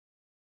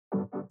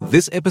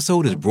This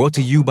episode is brought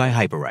to you by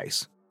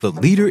Hyperice, the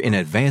leader in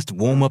advanced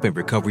warm-up and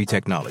recovery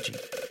technology.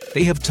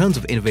 They have tons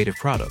of innovative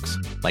products,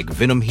 like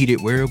Venom-heated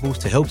wearables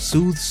to help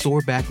soothe sore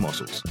back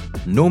muscles,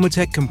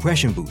 Normatec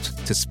compression boots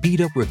to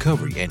speed up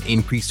recovery and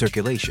increase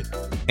circulation,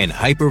 and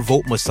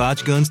Hypervolt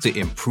massage guns to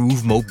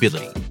improve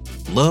mobility.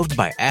 Loved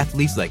by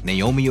athletes like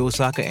Naomi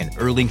Osaka and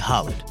Erling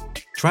Haaland.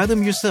 Try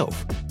them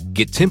yourself.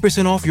 Get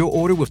 10% off your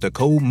order with the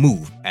code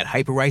MOVE at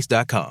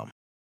hyperice.com.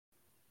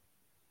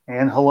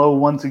 And hello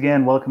once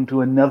again. Welcome to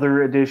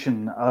another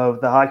edition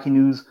of the Hockey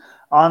News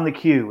on the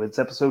Q. It's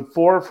episode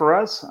 4 for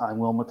us. I'm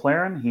Will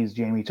McLaren. He's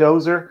Jamie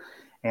Tozer.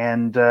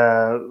 And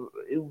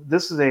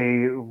this is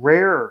a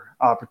rare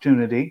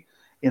opportunity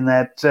in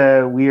that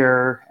we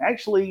are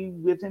actually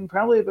within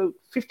probably about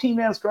 15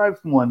 minutes drive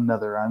from one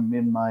another. I'm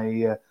in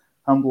my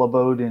humble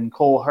abode in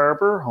Cole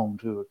Harbour, home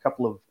to a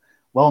couple of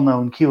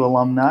well-known Q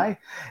alumni.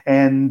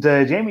 And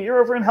Jamie, you're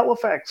over in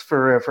Halifax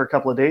for a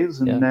couple of days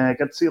and got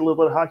to see a little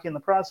bit of hockey in the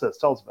process.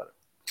 Tell us about it.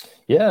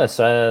 Yeah,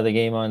 so the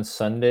game on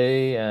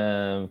Sunday,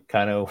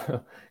 kind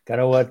of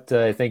what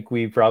I think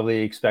we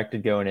probably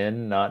expected going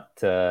in. Not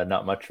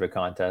much of a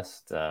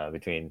contest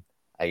between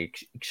an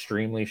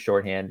extremely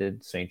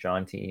shorthanded St.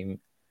 John team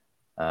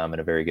and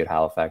a very good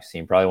Halifax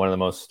team. Probably one of the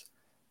most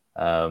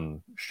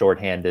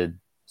shorthanded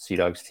Sea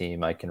Dogs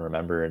team I can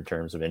remember in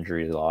terms of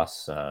injury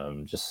loss.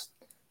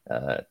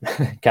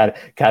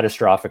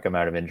 Catastrophic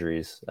amount of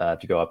injuries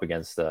to go up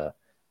against a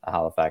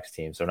Halifax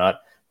team. So not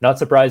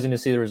surprising to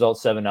see the result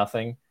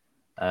 7-0.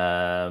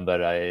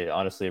 But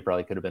it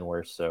probably could have been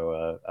worse.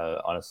 So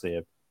honestly,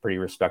 a pretty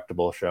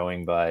respectable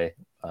showing by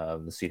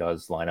the Sea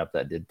Dogs lineup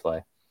that did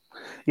play.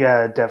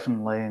 Yeah,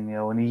 definitely. And,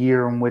 in a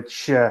year in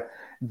which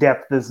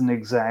depth isn't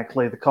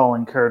exactly the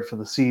calling card for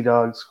the Sea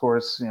Dogs, of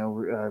course,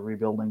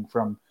 rebuilding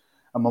from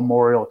a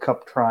Memorial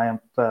Cup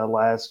triumph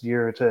last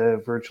year to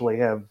virtually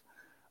have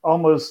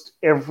almost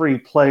every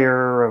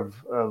player of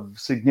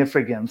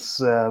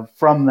significance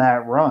from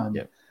that run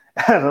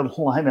out of the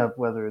lineup,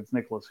 whether it's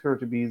Nicholas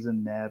Hurtubise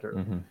in net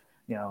or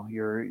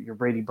your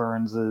Brady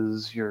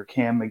Burnses, your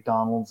Cam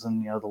McDonald's,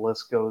 and the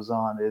list goes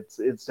on.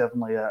 It's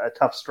definitely a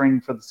tough string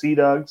for the Sea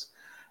Dogs,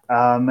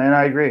 and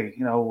I agree.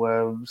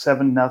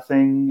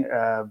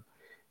 7-0.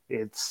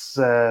 It's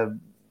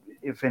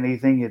if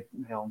anything, it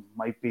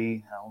might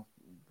be.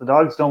 The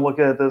Dogs don't look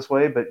at it this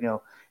way, but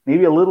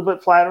maybe a little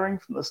bit flattering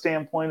from the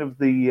standpoint of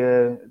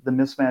the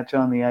mismatch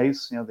on the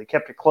ice. They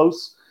kept it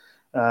close.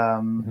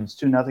 It's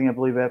 2-0, I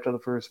believe, after the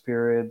first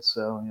period.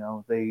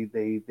 So they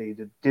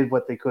did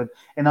what they could,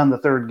 and on the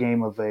third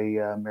game of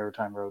a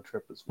maritime road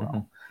trip as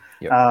well.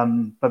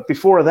 But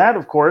before that,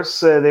 of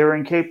course, they were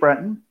in Cape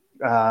Breton.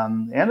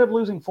 Ended up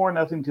losing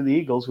 4-0 to the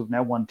Eagles, who've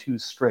now won 2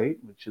 straight,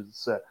 which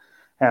is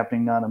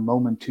happening not a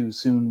moment too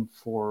soon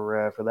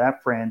for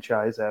that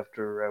franchise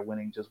after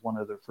winning just one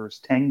of their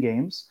first 10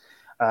 games.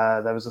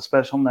 That was a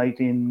special night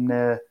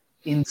in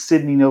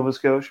Sydney, Nova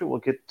Scotia. We'll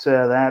get to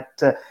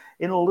that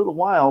in a little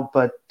while.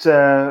 But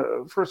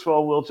first of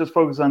all, we'll just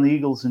focus on the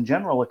Eagles in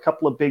general. A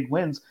couple of big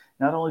wins.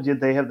 Not only did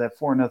they have that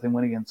 4-0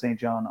 win against St.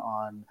 John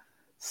on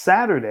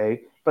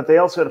Saturday, but they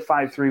also had a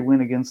 5-3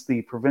 win against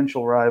the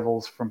provincial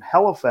rivals from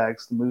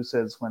Halifax. The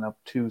Mooseheads went up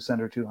to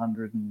Center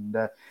 200 and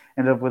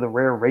ended up with a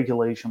rare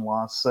regulation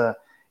loss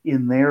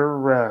in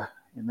their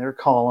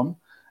column.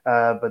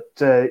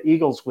 But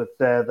Eagles with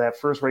that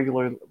first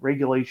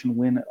regulation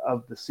win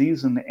of the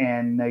season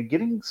and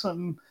getting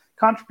some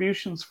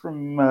contributions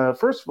from,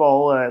 first of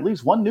all, at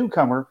least one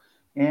newcomer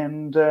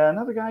and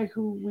another guy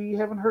who we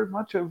haven't heard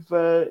much of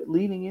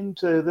leading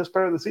into this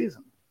part of the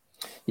season.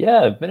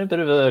 Yeah, it's been a bit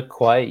of a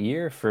quiet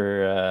year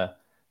for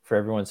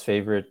everyone's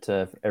favorite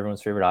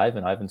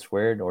Ivan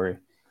Squared, or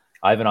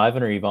Ivan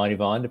or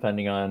Ivan,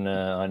 depending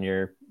on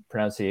your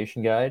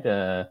pronunciation guide.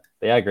 But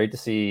yeah, great to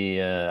see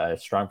a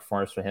strong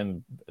performance for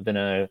him.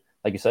 Been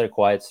like you said, a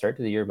quiet start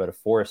to the year, but a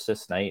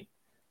 4-assist night,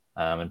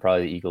 and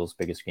probably the Eagles'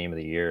 biggest game of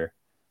the year.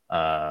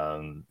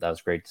 That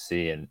was great to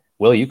see. And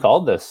Will, you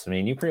called this. I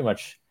mean, you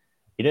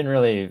didn't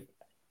really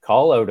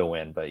call out a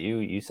win, but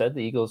you said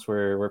the Eagles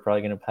were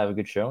probably going to have a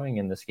good showing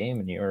in this game,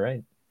 and you were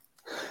right.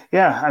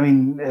 Yeah, I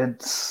mean,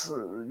 it's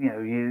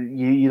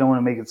you don't want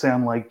to make it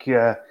sound like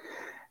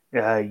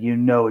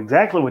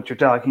exactly what you're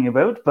talking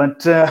about,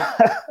 but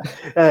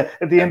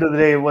at the end of the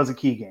day, it was a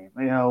key game.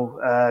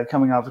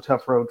 Coming off a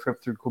tough road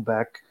trip through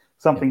Quebec,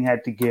 something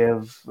had to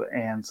give,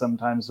 and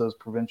sometimes those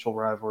provincial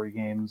rivalry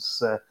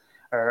games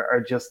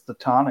are just the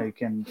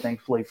tonic, and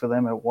thankfully for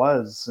them it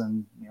was.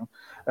 And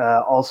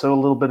also a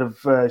little bit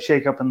of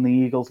shake-up in the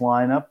Eagles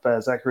lineup.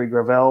 Zachary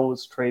Gravel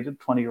was traded,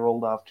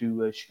 20-year-old, off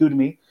to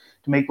Chicoutimi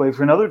to make way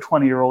for another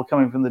 20-year-old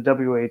coming from the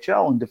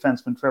WHL and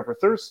defenseman Trevor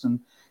Thurston.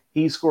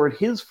 He scored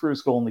his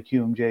first goal in the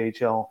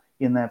QMJHL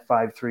in that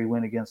 5-3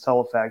 win against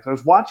Halifax. I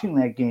was watching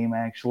that game,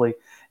 actually,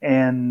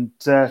 and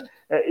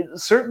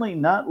certainly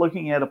not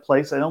looking at a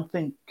place. I don't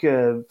think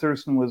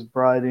Thurston was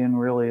brought in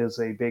really as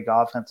a big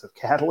offensive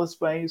catalyst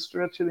by any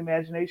stretch of the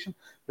imagination,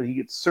 but he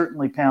could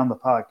certainly pound the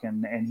puck,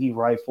 and he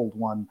rifled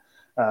one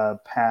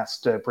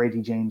past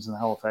Brady James in the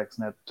Halifax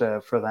net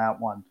for that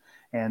one.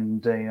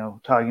 And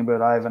talking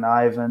about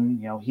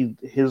Ivan,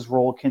 his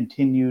role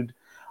continued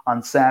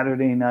on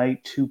Saturday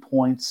night. 2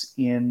 points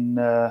in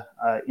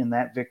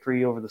that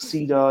victory over the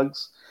Sea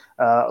Dogs.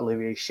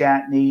 Olivier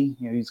Chatney,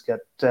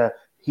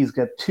 he's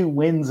got 2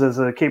 wins as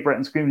a Cape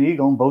Breton Screaming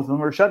Eagle, and both of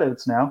them are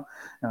shutouts now.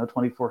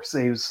 24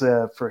 saves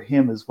for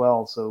him as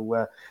well.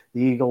 So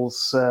the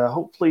Eagles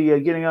hopefully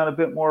getting on a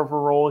bit more of a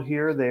roll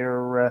here.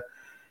 They're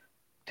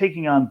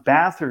taking on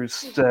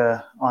Bathurst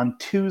on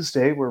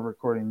Tuesday. We're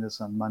recording this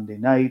on Monday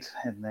night,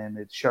 and then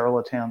it's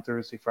Charlottetown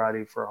Thursday,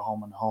 Friday for a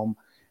home and home,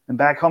 and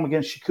back home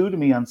against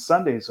Chicoutimi on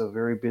Sunday. So a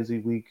very busy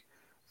week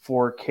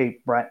for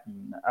Cape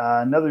Breton.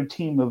 Another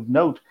team of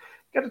note.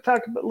 Got to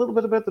talk a little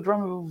bit about the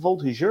Drummondville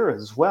Voltigeurs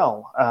as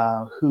well,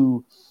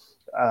 who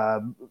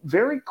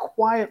very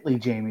quietly,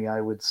 Jamie, I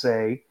would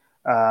say,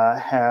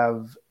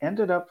 have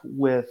ended up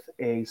with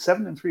a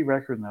 7-3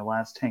 record in their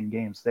last 10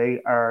 games.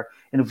 They are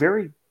in a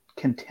very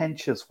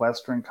contentious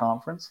Western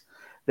Conference.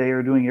 They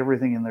are doing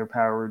everything in their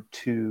power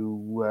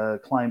to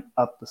climb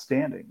up the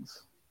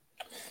standings.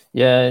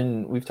 Yeah,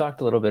 and we've talked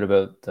a little bit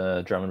about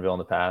Drummondville in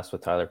the past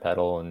with Tyler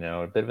Peddle, and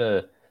a bit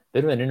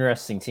of an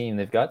interesting team.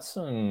 They've got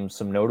some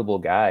notable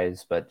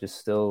guys, but just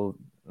still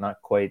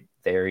not quite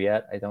there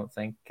yet, I don't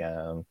think.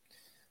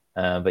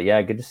 But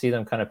yeah, good to see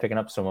them kind of picking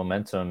up some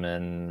momentum,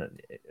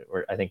 and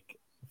I think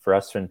for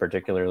us in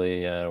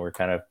particularly, we're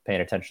kind of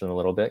paying attention a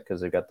little bit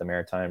because they've got the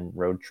Maritime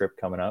road trip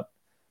coming up.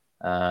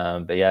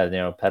 But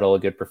yeah, Peddle, a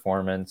good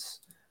performance.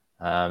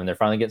 And they're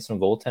finally getting some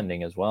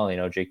goaltending as well.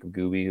 Jacob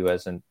Gooby, who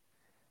hasn't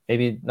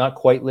maybe not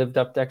quite lived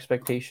up to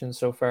expectations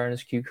so far in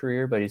his Q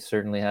career, but he's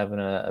certainly having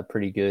a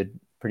pretty good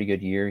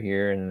year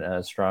here, and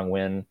a strong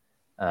win,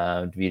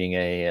 beating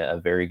a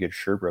very good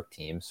Sherbrooke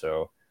team.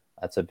 So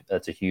that's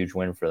a huge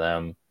win for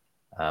them.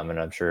 And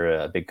I'm sure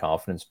a big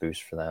confidence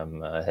boost for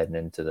them heading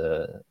into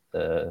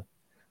the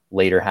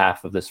later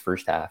half of this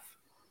first half.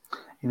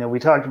 We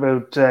talked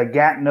about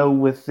Gatineau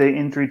with the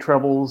injury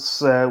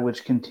troubles,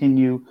 which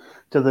continue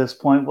to this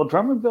point. Well,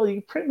 Drummondville,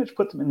 you pretty much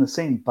put them in the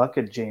same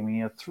bucket,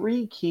 Jamie.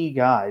 3 key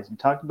guys. We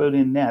talked about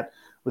in net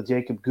with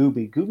Jacob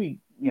Gooby. Gooby,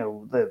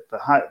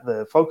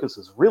 the focus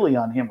is really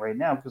on him right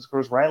now because, of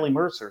course, Riley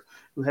Mercer,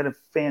 who had a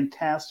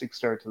fantastic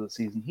start to the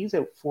season, he's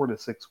out 4 to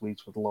 6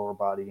 weeks with a lower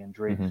body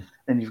injury. Mm-hmm.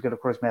 Then you've got,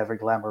 of course,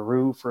 Maverick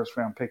Lamoureux,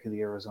 first-round pick of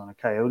the Arizona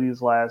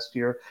Coyotes last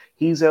year.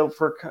 He's out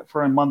for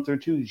a month or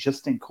two.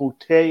 Justin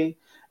Cote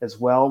as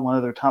well, one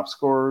of their top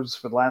scorers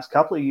for the last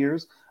couple of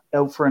years,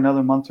 out for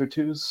another month or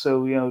two.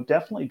 So,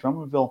 definitely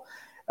Drummondville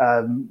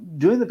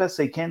doing the best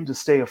they can to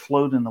stay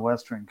afloat in the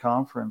Western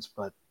Conference,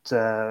 but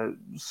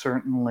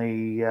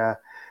certainly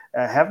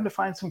having to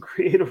find some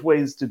creative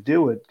ways to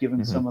do it, given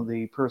mm-hmm. some of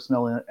the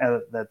personnel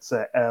that's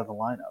out of the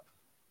lineup.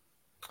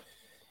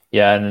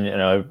 Yeah,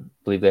 and I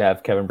believe they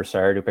have Kevin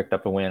Broussard, who picked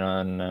up a win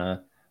on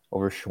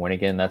over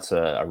Shawinigan. That's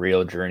a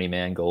real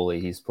journeyman goalie.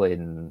 He's played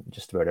in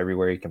just about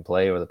everywhere he can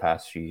play over the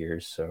past few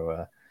years.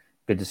 So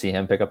good to see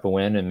him pick up a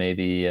win and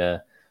maybe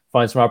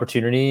find some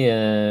opportunity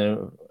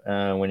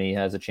when he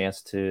has a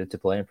chance to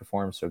play and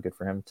perform. So good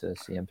for him to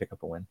see him pick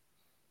up a win.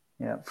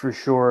 Yeah, for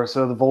sure.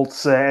 So the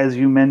Volts, as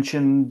you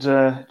mentioned,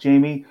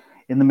 Jamie,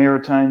 in the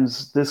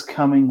Maritimes this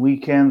coming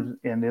weekend,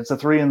 and it's a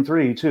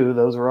 3-3 too.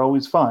 Those are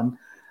always fun.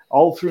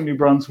 All through New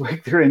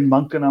Brunswick. They're in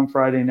Moncton on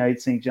Friday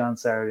night, St. John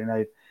Saturday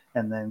night,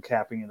 and then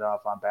capping it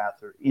off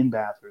in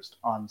Bathurst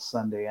on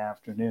Sunday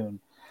afternoon.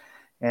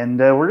 And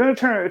we're going to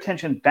turn our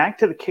attention back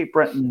to the Cape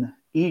Breton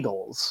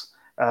Eagles,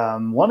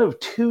 one of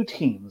 2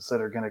 teams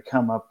that are going to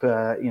come up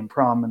in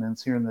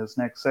prominence here in this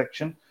next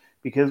section,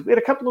 because we had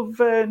a couple of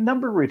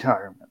number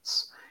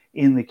retirements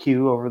in the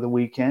queue over the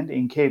weekend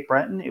in Cape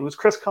Breton. It was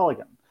Chris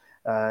Culligan.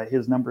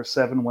 His number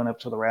 7 went up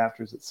to the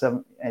rafters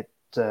at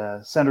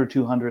Center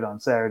 200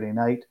 on Saturday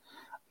night.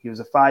 He was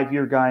a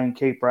 5-year guy in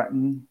Cape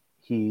Breton.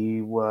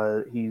 He's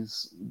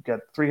got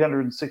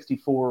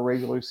 364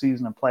 regular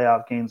season and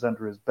playoff games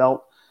under his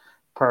belt.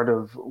 Part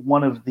of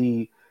one of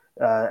the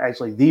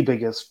actually the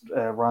biggest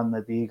run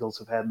that the Eagles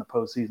have had in the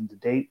postseason to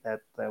date.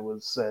 That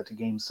was to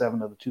Game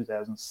 7 of the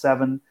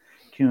 2007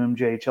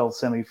 QMJHL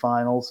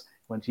semifinals.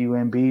 Went to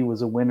UMB,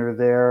 was a winner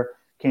there.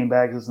 Came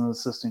back as an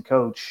assistant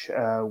coach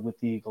with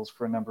the Eagles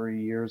for a number of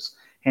years.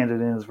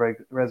 Handed in his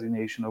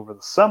resignation over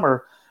the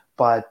summer,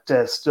 but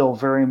still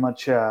very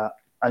much a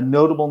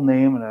notable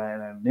name and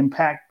an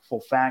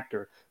impactful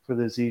factor for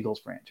this Eagles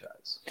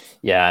franchise.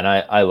 Yeah, and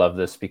I love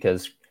this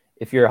because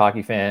if you're a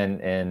hockey fan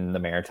in the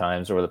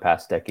Maritimes over the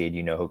past decade,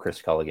 you know who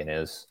Chris Culligan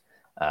is.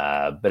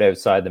 But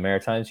outside the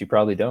Maritimes, you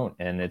probably don't.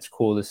 And it's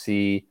cool to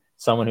see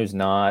someone who's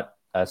not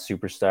a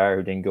superstar,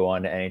 who didn't go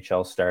on to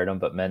NHL stardom,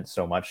 but meant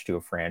so much to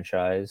a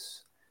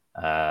franchise,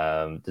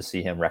 to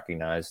see him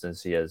recognized and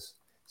see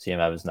him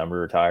have his number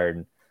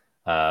retired.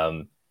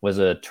 Was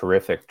a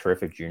terrific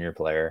junior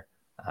player.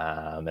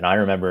 And I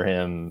remember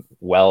him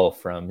well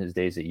from his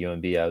days at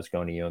UMB. I was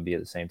going to UMB at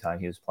the same time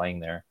he was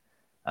playing there.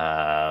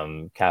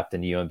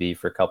 Captain UMB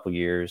for a couple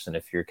years. And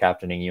if you're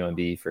captaining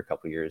UMB for a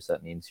couple years,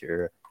 that means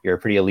you're a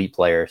pretty elite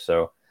player.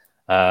 So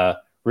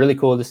really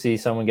cool to see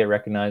someone get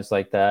recognized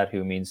like that,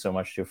 who means so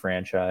much to a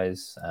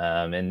franchise,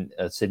 and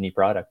a Sydney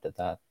product at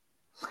that.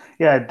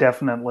 Yeah,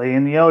 definitely.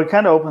 And, it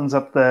kind of opens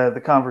up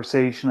the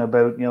conversation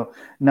about,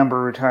 number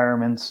of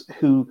retirements,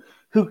 who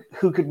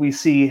could we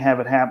see have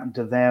it happen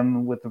to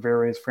them with the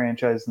various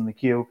franchises in the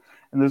queue.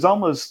 And it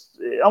almost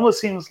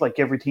seems like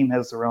every team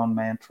has their own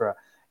mantra.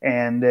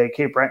 And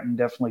Cape Breton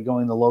definitely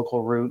going the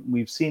local route.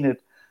 We've seen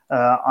it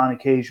on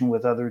occasion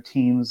with other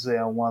teams.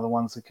 One of the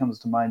ones that comes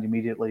to mind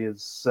immediately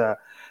is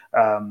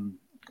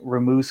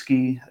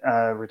Rimouski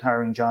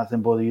retiring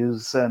Jonathan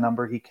Beaulieu's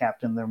number. He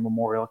captained their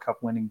Memorial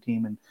Cup winning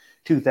team in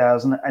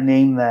 2000, a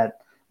name that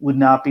would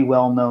not be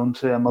well known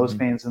to most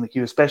fans in the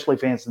queue, especially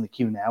fans in the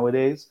queue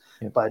nowadays.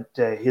 Yep. But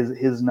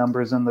his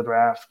numbers in the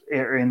draft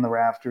are in the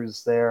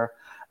rafters there.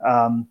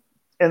 And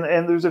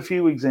there's a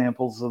few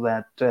examples of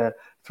that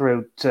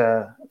throughout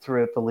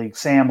the league.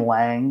 Sam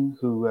Lang,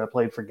 who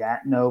played for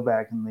Gatineau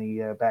back then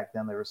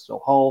they were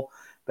still Hull,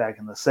 back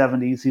in the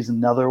 70s. He's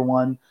another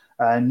one.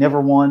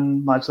 Never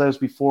won much. That was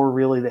before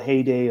really the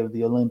heyday of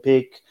the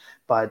Olympic,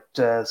 but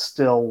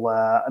still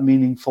a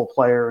meaningful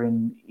player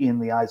in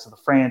the eyes of the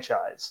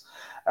franchise.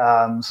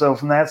 So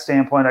from that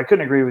standpoint, I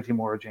couldn't agree with you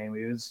more,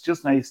 Jamie. It was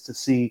just nice to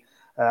see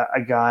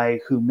a guy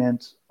who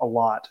meant a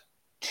lot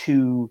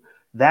to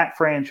that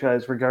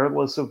franchise,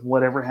 regardless of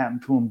whatever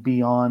happened to him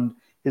beyond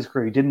his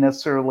career. He didn't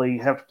necessarily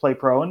have to play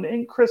pro,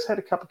 and Chris had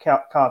a cup of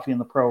coffee in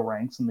the pro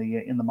ranks, in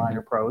the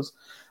minor pros,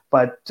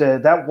 but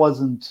that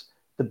wasn't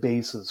the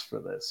basis for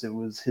this. It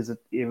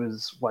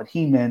was what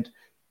he meant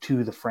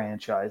to the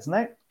franchise, and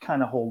that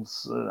kind of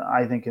holds,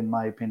 I think, in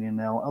my opinion,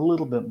 now a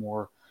little bit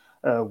more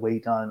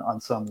weight on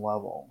some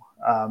level.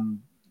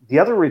 The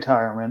other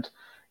retirement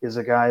is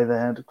a guy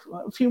that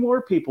a few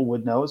more people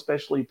would know,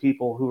 especially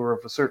people who are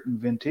of a certain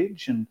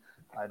vintage, and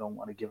I don't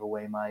want to give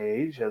away my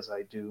age, as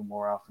I do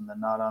more often than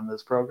not on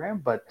this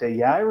program, but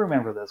I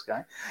remember this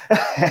guy.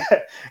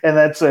 And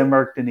that's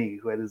Marc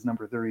Denis, who had his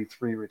number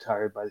 33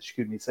 retired by the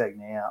Chicoutimi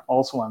Saguenay,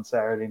 also on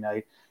Saturday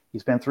night. He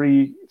spent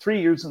three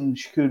years in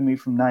Chicoutimi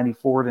from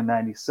 94 to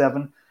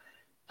 97,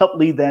 helped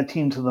lead that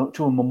team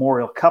to a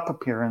Memorial Cup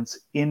appearance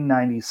in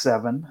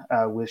 97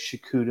 with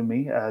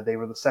Chicoutimi. They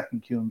were the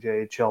second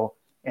QMJHL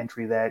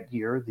entry that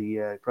year,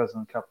 the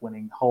President Cup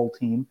winning Hull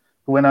team,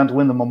 who went on to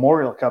win the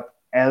Memorial Cup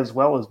as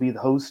well as be the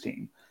host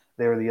team.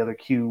 They were the other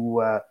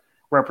Q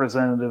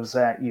representatives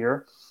that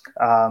year.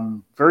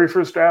 Very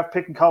first draft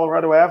pick in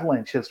Colorado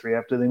Avalanche history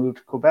after they moved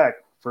to Quebec.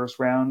 First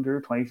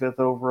rounder, 25th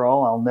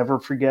overall. I'll never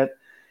forget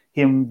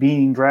him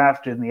being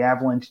drafted, and the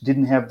Avalanche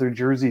didn't have their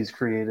jerseys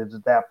created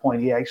at that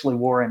point. He actually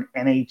wore an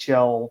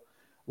NHL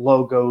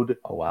logoed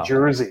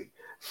jersey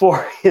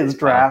for his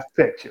draft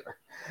picture.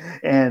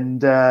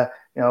 And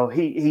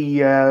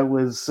he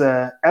was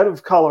out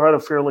of Colorado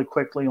fairly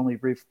quickly, only a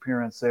brief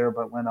appearance there,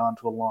 but went on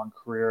to a long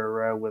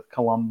career with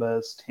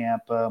Columbus,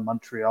 Tampa,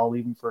 Montreal,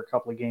 even for a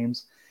couple of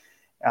games.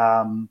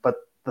 But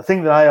the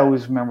thing that I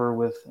always remember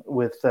with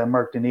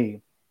Marc Denis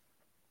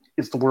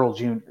is the World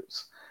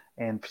Juniors,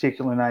 and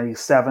particularly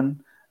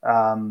 97.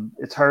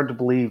 It's hard to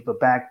believe, but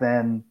back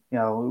then,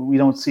 we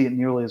don't see it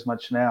nearly as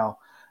much now.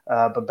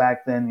 But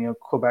back then,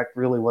 Quebec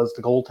really was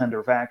the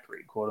goaltender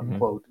factory, quote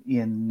unquote,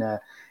 in the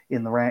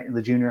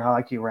junior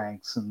hockey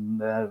ranks,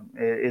 and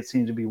it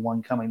seemed to be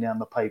one coming down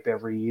the pipe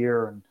every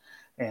year.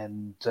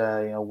 And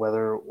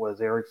whether it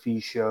was Eric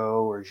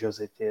Fichot or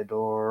José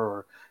Theodore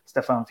or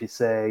Stéphane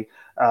Fissé,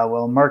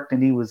 Marc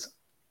Denis was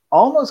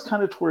almost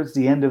kind of towards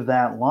the end of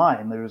that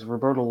line. There was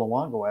Roberto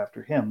Luongo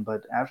after him,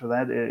 but after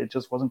that, it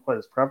just wasn't quite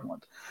as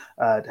prevalent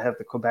to have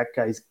the Quebec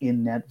guys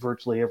in net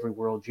virtually every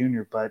World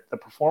Junior. But the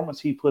performance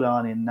he put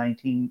on in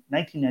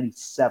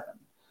 1997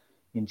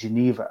 in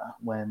Geneva,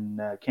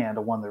 when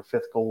Canada won their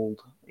fifth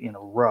gold in a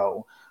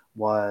row,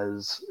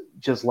 was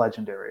just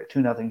legendary. A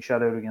 2-0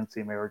 shutout against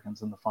the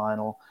Americans in the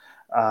final.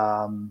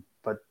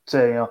 But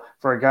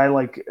for a guy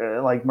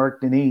like Marc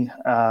Denis,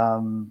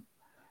 I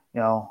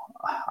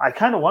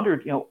kind of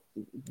wondered,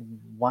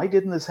 why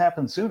didn't this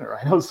happen sooner?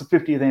 I know it's the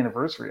 50th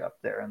anniversary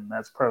up there, and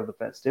that's part of the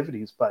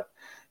festivities, but,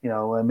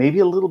 maybe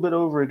a little bit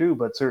overdue,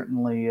 but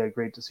certainly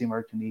great to see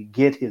Marc Denis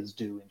get his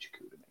due in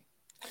Chicoutimi.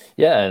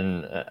 Yeah,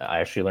 and I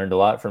actually learned a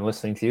lot from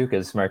listening to you,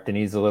 because Marc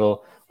Denis is a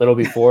little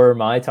before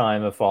my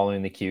time of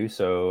following the Q,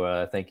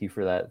 so thank you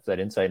for that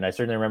insight. And I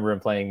certainly remember him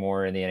playing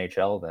more in the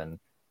NHL than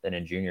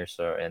in junior,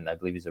 and I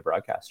believe he's a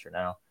broadcaster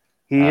now.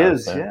 He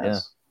is,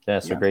 yes. Yeah,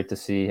 so great to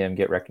see him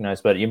get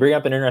recognized. But you bring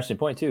up an interesting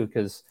point, too,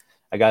 because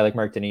a guy like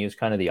Marc Denis is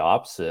kind of the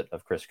opposite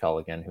of Chris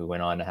Culligan, who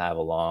went on to have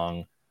a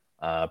long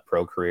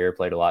pro career,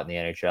 played a lot in the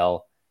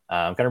NHL.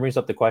 Kind of brings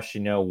up the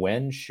question,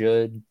 when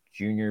should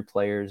junior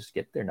players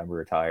get their number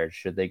retired?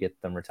 Should they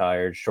get them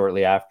retired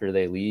shortly after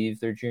they leave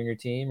their junior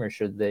team, or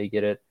should they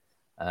get it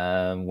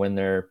when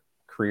their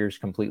career's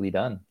completely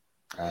done?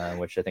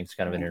 Which I think is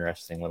kind of an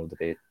interesting little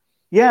debate.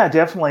 Yeah,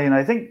 definitely. And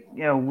I think,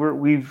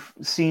 we've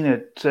seen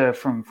it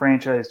from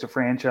franchise to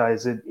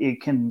franchise.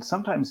 It can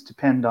sometimes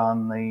depend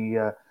on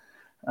the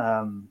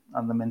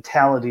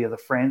mentality of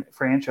the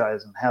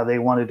franchise and how they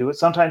want to do it.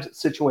 Sometimes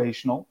it's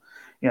situational.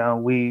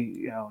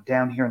 We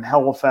down here in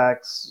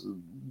Halifax,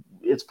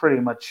 it's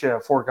pretty much a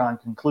foregone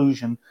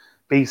conclusion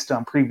based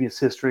on previous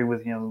history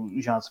with,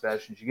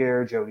 Jean-Sébastien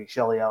Giguère, Jody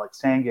Shelley,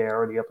 Alex Tanguay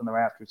already up in the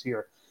rafters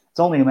here. It's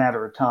only a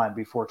matter of time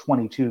before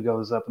 22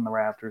 goes up in the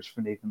rafters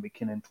for Nathan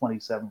McKinnon,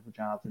 27 for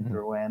Jonathan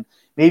Drouin,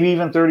 maybe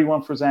even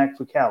 31 for Zach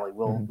Fucale.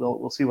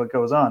 We'll see what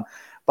goes on.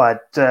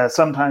 But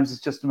sometimes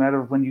it's just a matter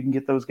of when you can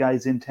get those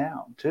guys in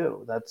town,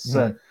 too. That's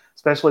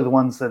especially the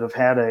ones that have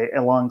had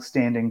a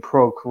long-standing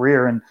pro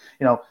career. And,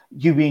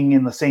 you being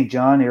in the St.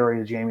 John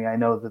area, Jamie, I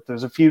know that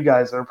there's a few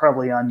guys that are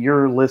probably on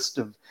your list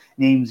of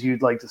names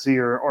you'd like to see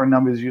or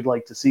numbers you'd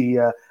like to see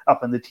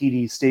up in the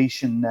TD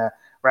station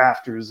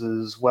rafters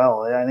as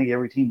well. I think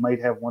every team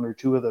might have one or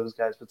two of those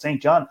guys, but St.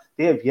 John,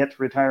 they have yet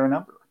to retire a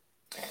number.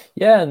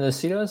 Yeah, and the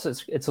Sea Dogs,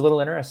 it's a little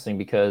interesting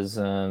because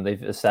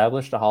they've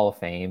established a Hall of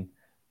Fame,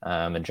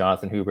 and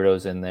Jonathan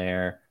Huberdeau's in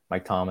there,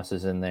 Mike Thomas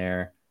is in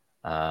there,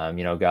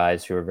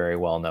 guys who are very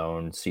well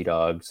known, Sea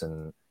Dogs,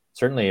 and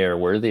certainly are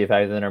worthy of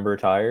having the number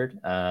retired.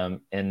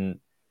 And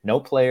no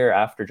player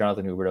after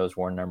Jonathan Huberdeau has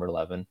worn number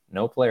 11.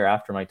 No player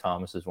after Mike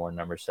Thomas has worn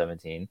number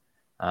 17.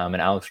 And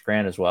Alex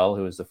Grant as well,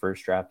 who was the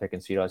first draft pick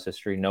in Sea Dogs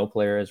history. No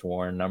player has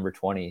worn number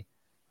 20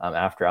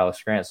 after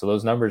Alex Grant. So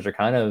those numbers are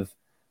kind of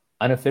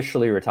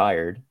unofficially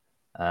retired,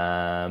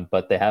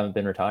 but they haven't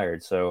been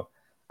retired. So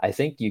I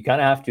think you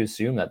kind of have to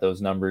assume that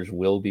those numbers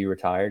will be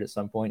retired at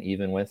some point,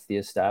 even with the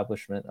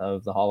establishment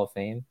of the Hall of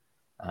Fame.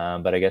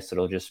 But I guess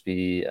it'll just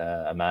be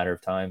a matter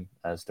of time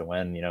as to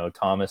when.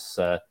 Thomas,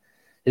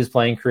 his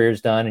playing career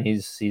is done, and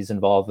he's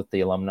involved with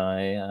the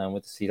Alumni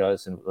with the Sea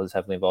Dogs and was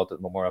heavily involved with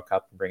the Memorial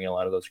Cup and bringing a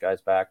lot of those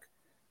guys back.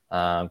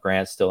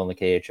 Grant's still in the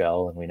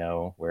KHL, and we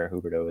know where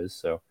Huberdeau is.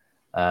 So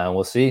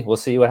we'll see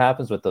what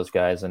happens with those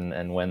guys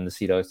and when the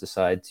Sea Dogs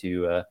decide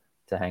to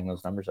hang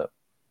those numbers up.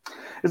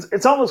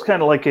 It's almost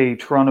kind of like a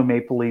Toronto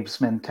Maple Leafs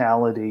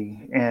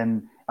mentality,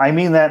 and I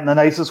mean that in the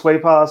nicest way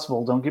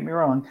possible. Don't get me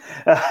wrong,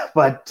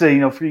 but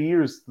for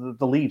years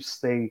the Leafs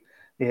they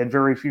had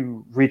very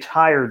few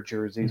retired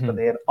jerseys, but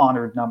they had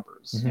honored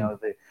numbers.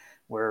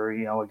 Where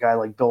a guy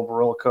like Bill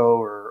Barilko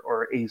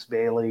or Ace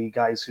Bailey,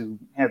 guys who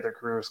had their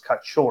careers cut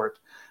short,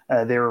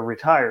 they were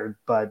retired.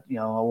 But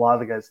a lot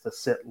of the guys, the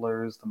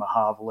Sittlers, the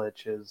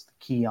Mahavliches, the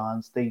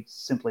Keons, they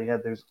simply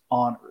had theirs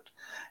honored.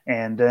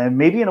 And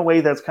maybe in a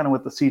way that's kind of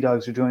what the Sea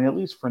Dogs are doing, at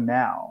least for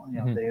now.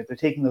 They're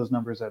taking those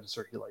numbers out of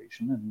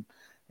circulation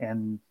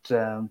and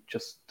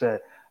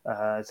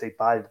say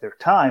bide their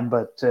time,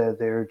 but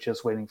they're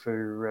just waiting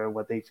for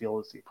what they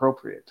feel is the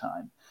appropriate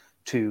time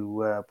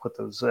to put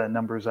those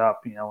numbers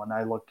up. And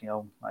I look,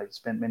 I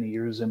spent many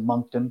years in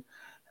Moncton.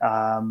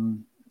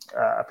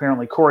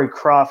 Apparently Corey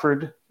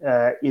Crawford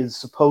is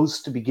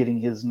supposed to be getting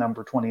his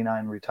number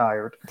 29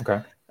 retired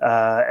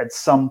at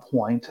some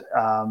point.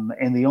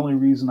 And the only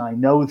reason I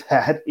know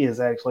that is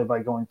actually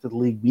by going to the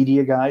league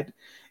media guide.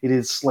 It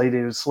was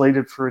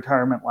slated for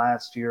retirement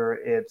last year.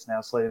 It's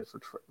now slated for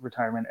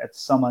retirement at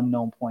some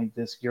unknown point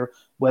this year.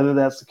 Whether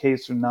that's the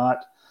case or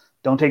not,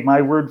 don't take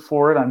my word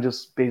for it. I'm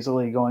just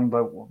basically going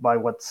by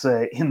what's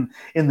in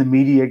the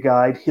media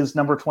guide. His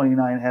number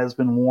 29 has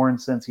been worn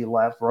since he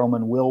left.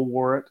 Roman Will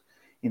wore it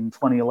in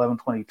 2011,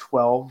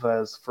 2012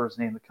 as the first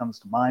name that comes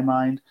to my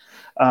mind.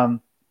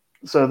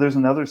 So there's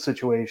another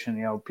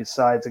situation,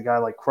 besides a guy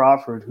like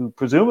Crawford, who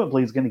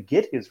presumably is going to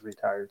get his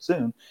retired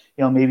soon,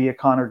 maybe a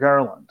Connor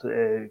Garland.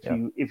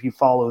 If you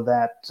follow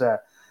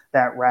that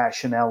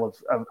rationale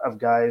of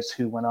guys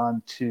who went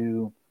on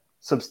to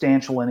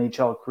substantial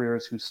NHL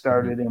careers, who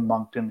started in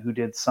Moncton, who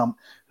did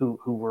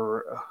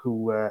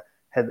who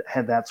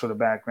had that sort of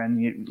background.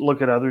 You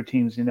look at other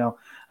teams,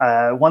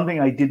 one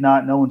thing I did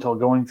not know until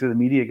going through the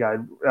media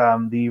guide,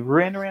 the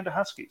Rouyn-Noranda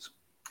Huskies,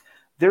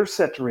 they're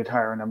set to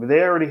retire a number.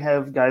 They already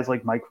have guys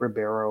like Mike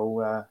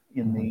Ribeiro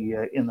in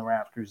the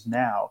rafters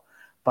now,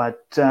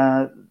 but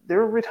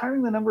they're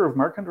retiring the number of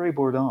Marc-Andre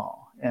Bourdon.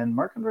 And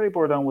Marc-Andre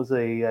Bourdon was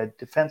a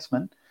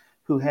defenseman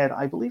who had,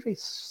 I believe,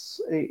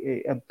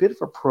 a bit of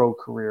a pro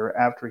career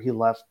after he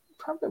left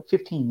probably about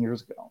 15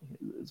 years ago.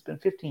 It's been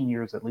 15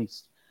 years at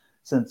least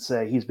since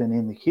he's been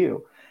in the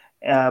queue.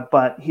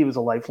 But he was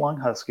a lifelong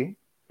Husky,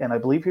 and I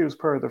believe he was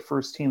part of the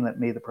first team that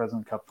made the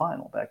President Cup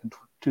final back in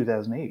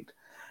 2008.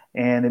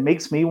 And it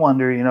makes me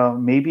wonder,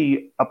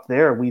 maybe up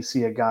there we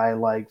see a guy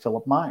like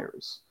Philip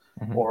Myers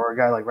or a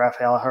guy like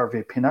Raphael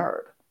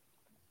Harvey-Pinard,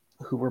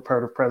 who were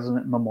part of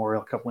President and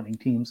Memorial Cup winning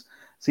teams,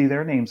 see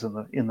their names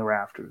in the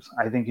rafters.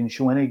 I think in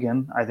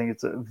Shawinigan, I think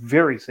it's a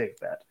very safe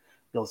bet.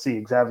 You'll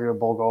see Xavier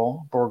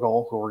Bourgault,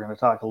 who we're going to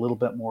talk a little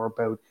bit more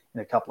about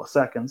in a couple of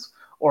seconds,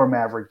 or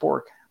Maverick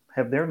Bourque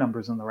have their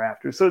numbers in the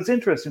rafters. So it's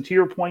interesting. To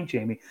your point,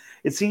 Jamie,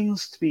 it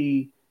seems to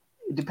be,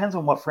 it depends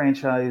on what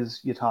franchise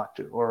you talk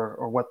to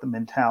or what the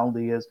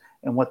mentality is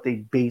and what they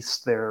base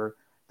their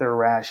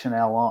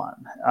rationale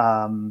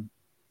on.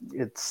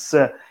 It's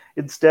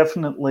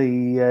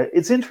definitely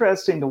it's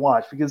interesting to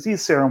watch because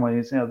these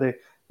ceremonies,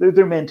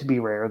 they're meant to be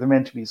rare, they're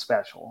meant to be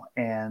special,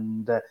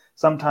 and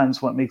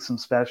sometimes what makes them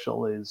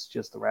special is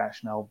just the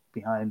rationale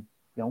behind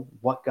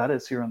what got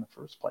us here in the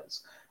first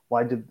place.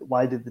 Why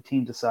did the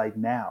team decide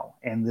now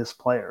and this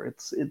player?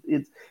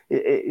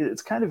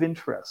 It's kind of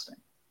interesting.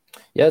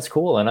 Yeah, it's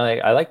cool, and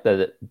I like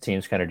that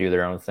teams kind of do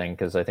their own thing,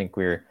 because I think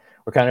we're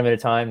kind of in a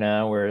time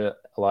now where a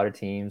lot of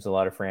teams, a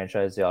lot of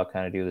franchises, they all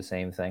kind of do the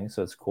same thing.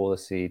 So it's cool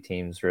to see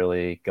teams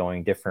really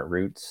going different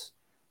routes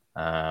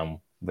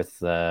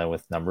with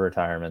number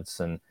retirements,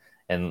 and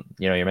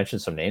you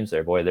mentioned some names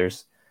there. Boy,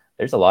 there's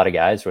a lot of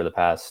guys for the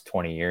past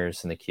 20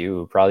 years in the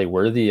queue probably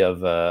worthy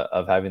of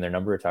having their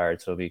number retired.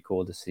 So it'll be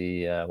cool to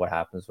see what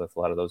happens with a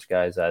lot of those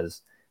guys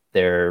as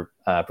their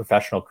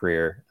professional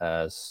career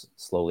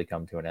slowly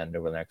come to an end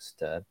over the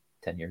next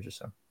 10 years or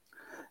so.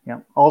 Yeah.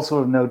 Also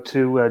of note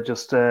too,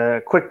 just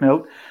a quick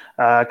note,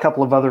 a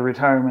couple of other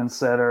retirements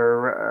that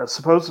are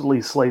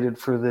supposedly slated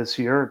for this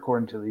year,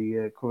 according to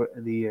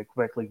the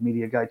Quebec League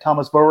media guy,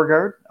 Thomas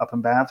Beauregard up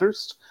in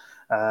Bathurst.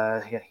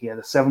 He had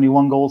a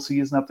 71-goal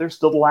season up there,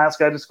 still the last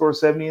guy to score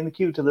 70 in the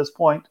queue to this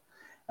point.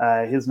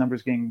 His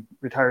number's getting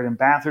retired in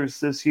Bathurst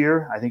this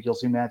year. I think you'll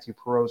see Matthew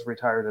Perreault's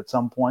retired at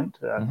some point.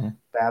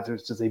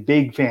 Bathurst is a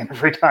big fan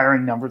of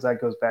retiring numbers. That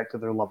goes back to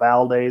their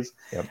Laval days.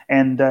 Yep.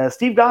 And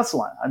Steve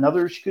Gosselin,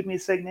 another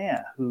Chicoutimi-Saguenay,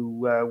 who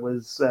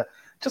was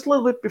just a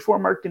little bit before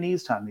Marc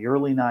Denis' time, the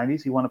early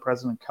 90s. He won a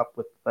President Cup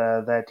with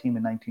that team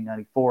in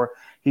 1994.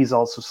 He's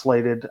also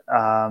slated,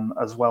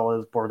 as well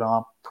as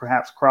Bourdon,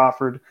 perhaps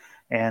Crawford.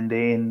 And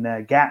in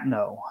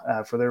Gatineau,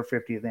 for their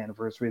 50th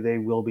anniversary, they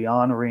will be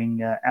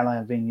honoring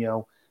Alain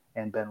Vigneault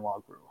and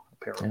Benoit Groulx, a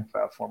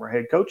pair of former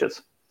head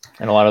coaches.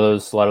 And a lot of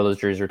those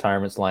jersey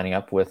retirements lining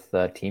up with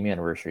team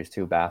anniversaries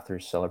too.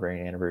 Bathurst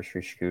celebrating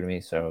anniversary,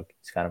 Chicoutimi. So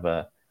it's kind of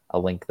a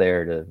link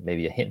there to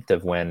maybe a hint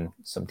of when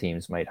some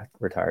teams might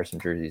retire some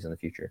jerseys in the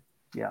future.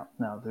 Yeah,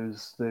 no,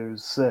 there's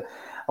a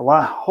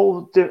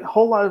whole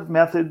lot of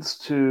methods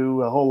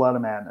to a whole lot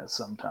of madness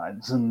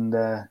sometimes, and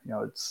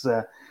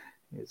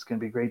it's going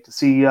to be great to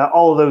see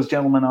all of those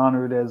gentlemen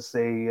honored as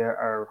they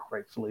are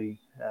rightfully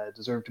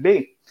deserve to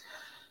be.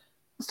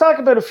 Let's talk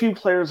about a few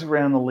players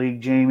around the league,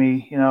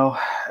 Jamie. There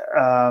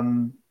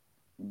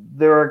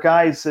are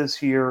guys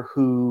this year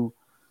who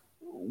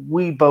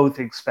we both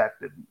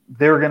expected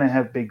they're going to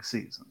have big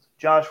seasons.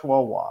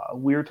 Joshua Waugh.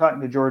 We were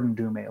talking to Jordan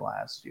Dumais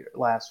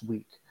last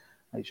week,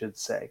 I should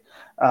say.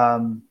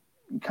 Kind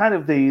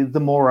of the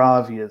more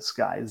obvious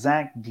guy,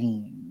 Zach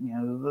Dean.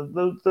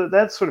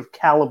 That sort of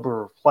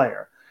caliber of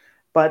player.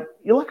 But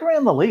you look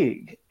around the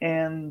league,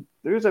 and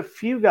there's a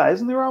few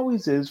guys, and there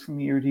always is from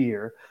year to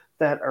year,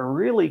 that are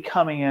really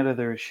coming out of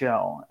their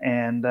shell.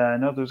 And I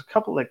know there's a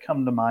couple that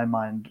come to my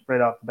mind right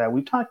off the bat.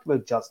 We've talked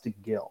about Justin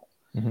Gill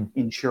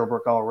in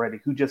Sherbrooke already,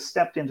 who just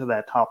stepped into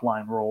that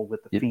top-line role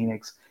with the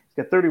Phoenix.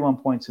 He's got 31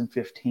 points in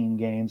 15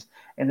 games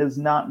and has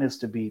not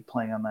missed a beat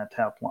playing on that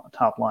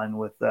top line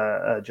with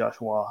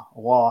Joshua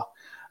Waugh.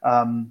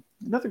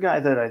 Another guy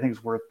that I think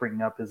is worth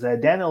bringing up is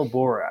Daniel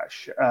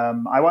Borash.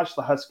 I watched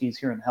the Huskies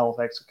here in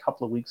Halifax a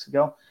couple of weeks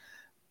ago.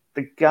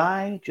 The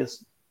guy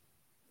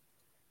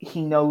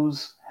he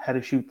knows how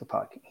to shoot the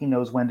puck. He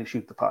knows when to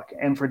shoot the puck.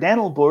 And for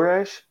Daniel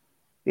Borash,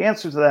 the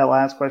answer to that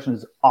last question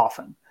is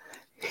often.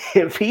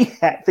 If he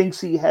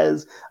thinks he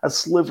has a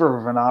sliver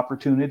of an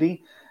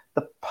opportunity,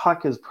 the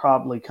puck is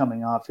probably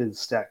coming off his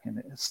stick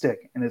and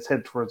it's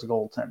head towards a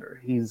goaltender.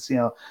 He's,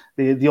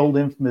 the old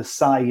infamous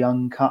Cy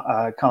Young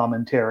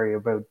commentary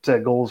about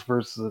goals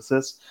versus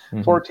assists.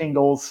 14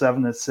 goals,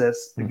 7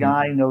 assists. The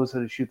guy knows how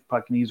to shoot the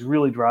puck, and he's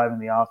really driving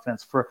the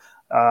offense for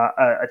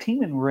a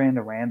team in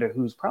Randa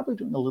who's probably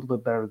doing a little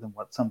bit better than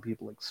what some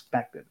people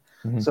expected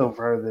so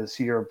far this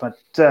year. But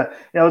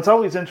it's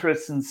always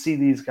interesting to see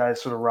these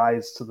guys sort of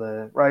rise to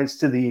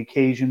the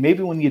occasion,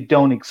 maybe when you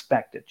don't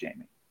expect it,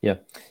 Jamie. Yeah,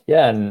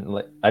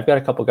 and I've got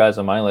a couple guys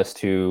on my list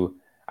who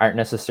aren't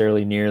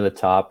necessarily near the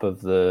top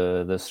of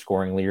the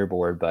scoring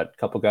leaderboard, but a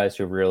couple guys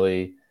who have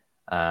really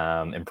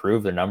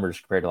improved their numbers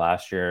compared to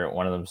last year.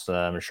 One of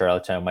them's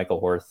Charlottetown,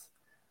 Michael Horth,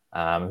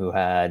 who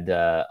had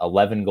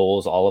 11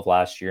 goals all of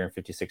last year in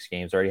 56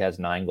 games. Already has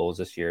 9 goals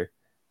this year.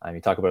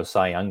 You talk about a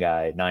Cy Young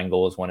guy, 9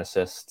 goals, 1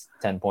 assist,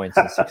 10 points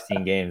in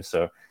 16 games.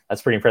 So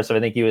that's pretty impressive. I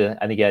think he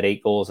had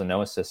 8 goals and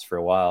no assists for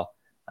a while.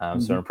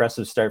 So an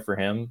impressive start for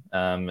him.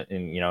 And,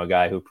 a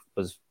guy who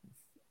was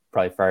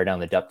probably far down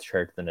the depth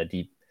chart than a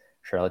deep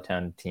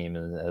Charlottetown team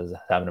as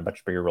having a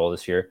much bigger role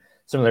this year.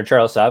 Similar to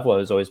Charles Savoie,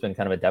 has always been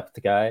kind of a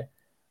depth guy.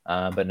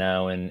 But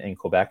now in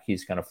Quebec,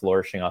 he's kind of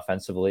flourishing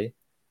offensively.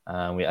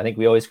 I think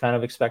we always kind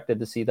of expected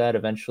to see that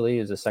eventually.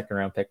 He was a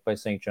second-round pick by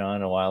St.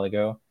 John a while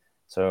ago.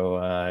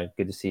 So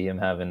good to see him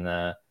having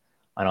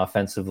an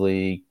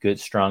offensively good,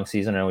 strong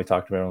season. I know we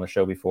talked about it on the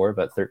show before,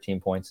 but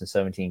 13 points in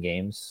 17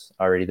 games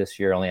already this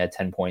year. Only had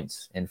 10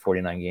 points in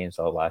 49 games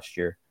all last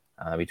year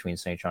between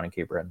St. John and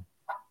Cape Breton.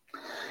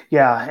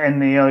 Yeah,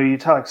 and you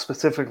talk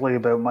specifically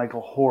about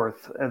Michael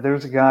Horth.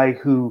 There's a guy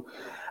who,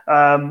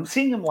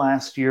 seeing him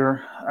last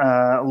year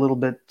a little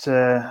bit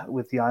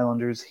with the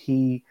Islanders,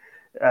 he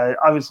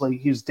obviously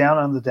he was down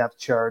on the depth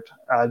chart.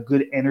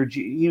 Good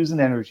energy. He was an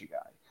energy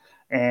guy,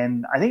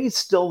 and I think he's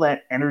still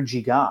that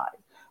energy guy.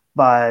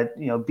 but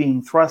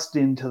being thrust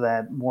into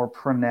that more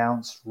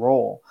pronounced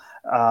role,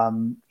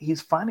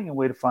 he's finding a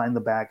way to find the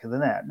back of the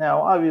net.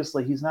 Now,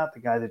 obviously, he's not the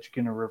guy that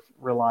you're going to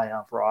rely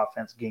on for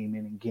offense game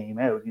in and game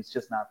out. He's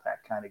just not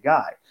that kind of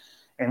guy.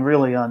 And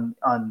really, on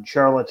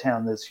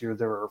Charlottetown this year,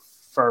 there are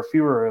far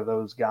fewer of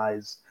those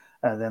guys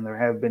than there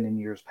have been in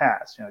years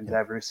past.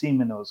 Xavier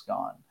Seamano's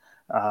gone.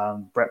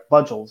 Brett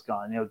Budgell's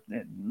gone.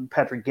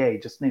 Patrick Gay,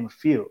 just to name a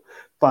few.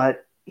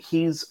 But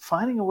he's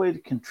finding a way to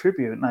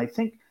contribute, and I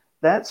think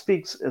that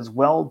speaks as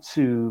well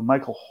to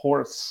Michael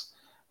Horth's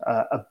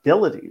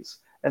abilities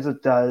as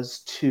it does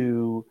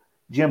to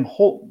Jim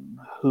Holton,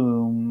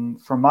 whom,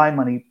 for my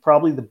money,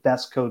 probably the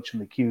best coach in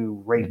the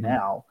Q right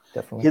now.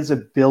 Definitely. His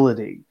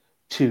ability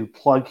to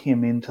plug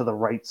him into the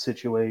right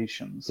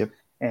situations. Yep.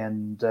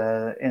 And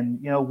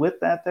with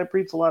that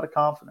breeds a lot of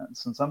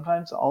confidence. And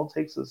sometimes all it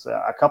takes is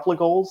a couple of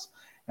goals,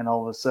 and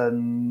all of a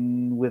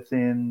sudden,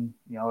 within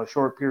a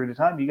short period of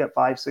time, you got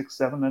 5, 6,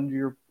 7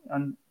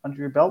 under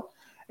your belt,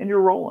 and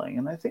you're rolling.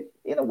 And I think,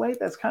 in a way,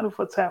 that's kind of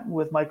what's happened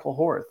with Michael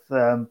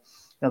Horth.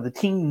 The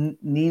team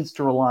needs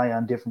to rely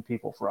on different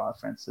people for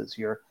offense this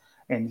year,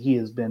 and he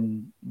has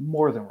been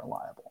more than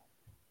reliable.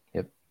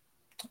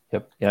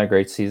 Yep. Yeah,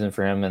 great season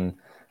for him. And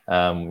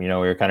we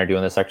were kind of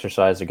doing this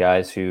exercise of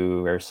guys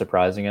who are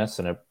surprising us,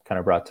 and it kind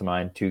of brought to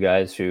mind two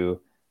guys who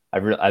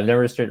I've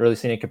never really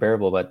seen it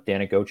comparable, but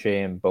Danik Goche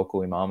and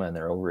Boko Imama in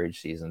their overage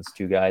seasons.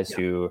 Two guys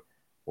who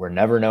were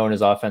never known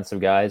as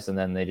offensive guys, and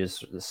then they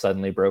just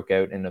suddenly broke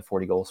out into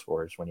 40-goal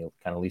scorers when you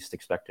kind of least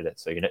expected it.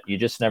 So you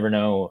just never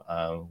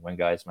know when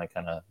guys might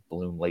kind of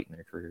bloom late in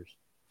their careers.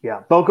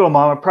 Yeah, Boko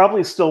Imama,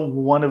 probably still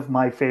one of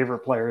my favorite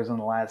players in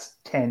the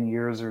last 10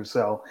 years or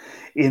so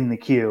in the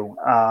Q.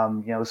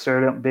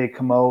 Started out in Bay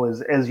Camo,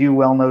 as you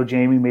well know,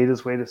 Jamie, made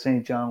his way to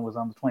St. John, was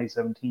on the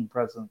 2017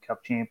 President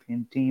Cup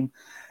champion team.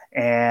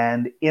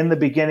 And in the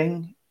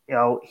beginning,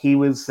 he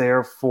was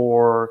there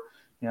for,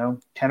 10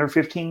 or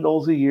 15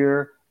 goals a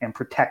year and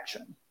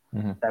protection.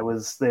 Mm-hmm. That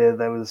was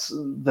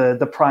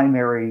the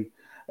primary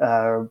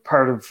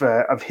part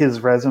of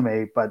his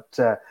resume. But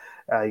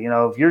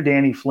if you're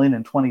Danny Flynn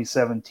in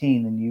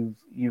 2017 and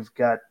you've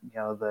got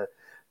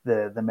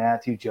the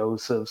Matthew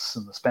Josephs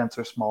and the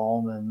Spencer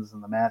Smallmans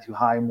and the Matthew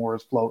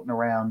Highmores floating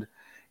around,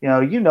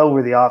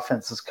 where the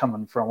offense is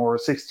coming from, or a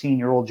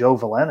 16-year-old Joe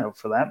Veleno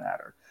for that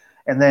matter.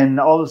 And then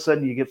all of a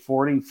sudden you get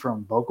 40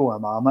 from Boko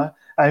Imama.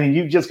 I mean,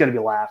 you've just got to be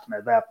laughing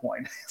at that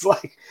point. It's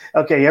like,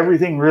 okay,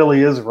 everything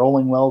really is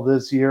rolling well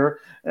this year.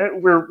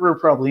 We're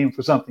probably in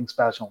for something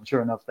special. And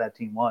sure enough, that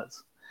team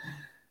was.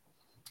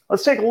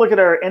 Let's take a look at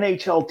our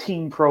NHL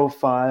team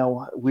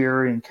profile. We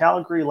were in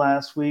Calgary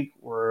last week.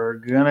 We're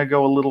going to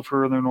go a little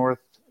further north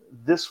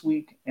this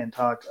week and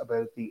talk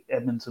about the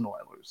Edmonton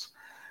Oilers.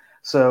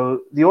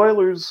 So the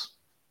Oilers,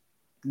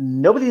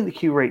 nobody in the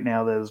queue right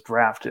now that is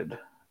drafted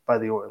by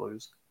the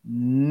Oilers.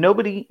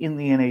 Nobody in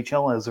the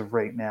NHL as of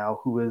right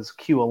now who is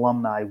Q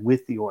alumni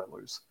with the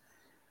Oilers.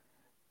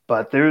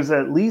 But there's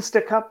at least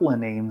a couple of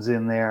names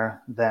in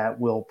there that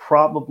will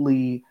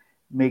probably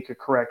make a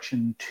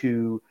correction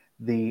to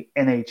the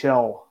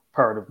NHL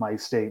part of my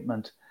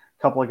statement.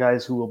 A couple of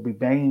guys who will be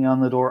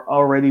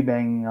already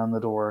banging on the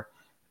door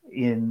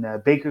in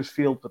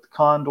Bakersfield with the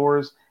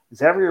Condors,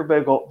 Xavier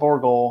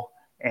Bourgault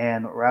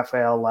and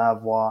Raphael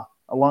Lavoie,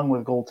 along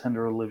with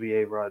goaltender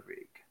Olivier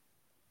Rodrigue.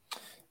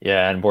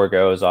 Yeah, and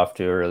Bourgault is off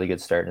to a really good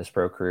start in his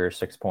pro career,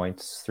 6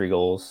 points, 3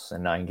 goals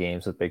in 9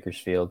 games with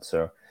Bakersfield.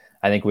 So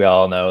I think we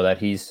all know that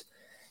he's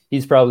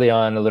probably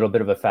on a little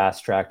bit of a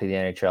fast track to the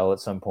NHL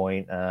at some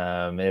point.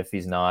 And if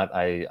he's not,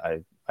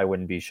 I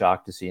wouldn't be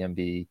shocked to see him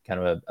be kind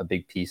of a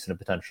big piece in a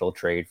potential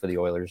trade for the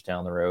Oilers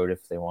down the road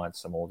if they want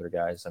some older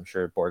guys. I'm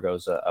sure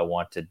Bourgault's a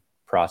wanted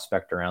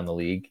prospect around the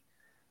league.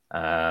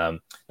 Then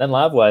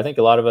Lavoie, I think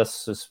a lot of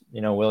us,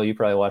 Will, you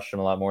probably watched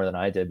him a lot more than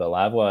I did, but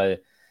Lavoie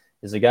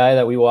is a guy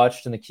that we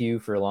watched in the queue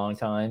for a long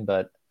time,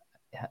 but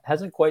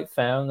hasn't quite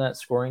found that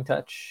scoring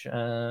touch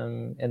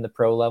in the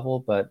pro level,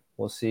 but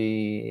we'll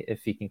see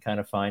if he can kind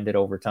of find it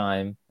over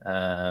time.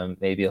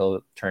 Maybe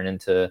he'll turn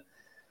into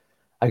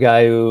a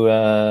guy who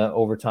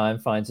over time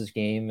finds his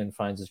game and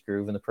finds his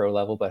groove in the pro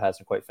level, but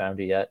hasn't quite found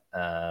it yet.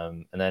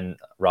 And then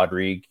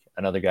Rodrigue,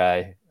 another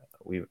guy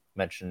we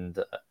mentioned,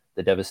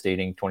 the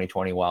devastating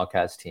 2020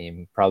 Wildcats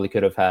team, probably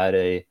could have had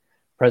a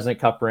President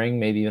Cup ring,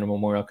 maybe even a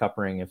Memorial Cup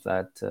ring if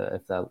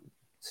that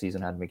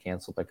season hadn't been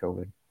canceled by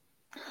COVID.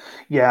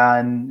 Yeah,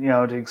 and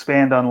to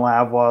expand on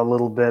Lavoie a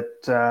little bit,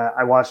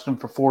 I watched him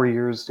for 4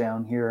 years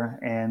down here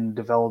and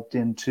developed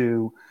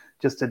into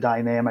just a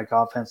dynamic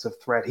offensive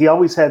threat. He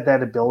always had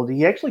that ability.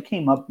 He actually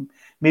came up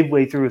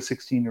midway through a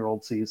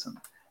 16-year-old season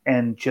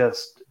and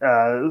just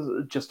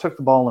took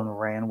the ball and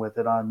ran with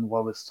it on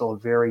what was still a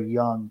very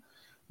young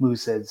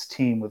Mooseheads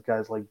team with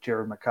guys like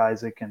Jared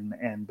McIsaac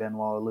and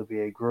Benoit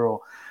Olivier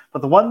Gruel.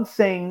 But the one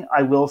thing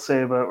I will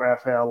say about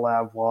Raphael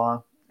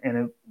Lavoie, and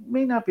it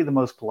may not be the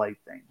most polite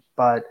thing,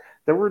 but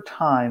there were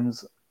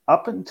times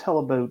up until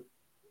about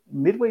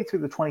midway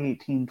through the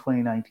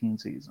 2018-2019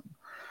 season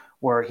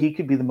where he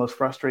could be the most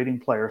frustrating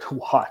player to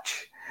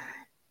watch.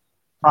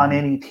 on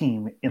any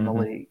team in the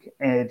league.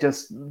 And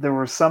there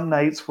were some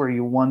nights where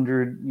you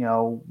wondered,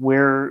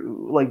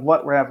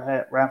 what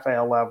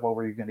Rafael Lavoie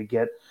were you going to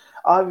get?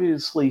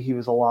 Obviously, he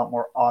was a lot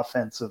more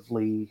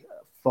offensively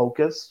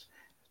focused.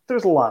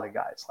 There's a lot of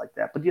guys like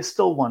that, but you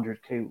still wondered,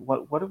 okay,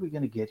 what are we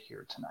going to get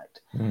here tonight?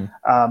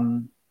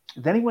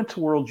 Then he went to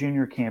World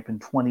Junior Camp in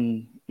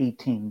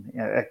 2018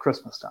 at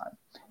Christmas time.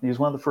 And he was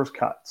one of the first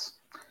cuts.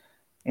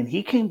 And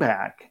he came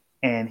back,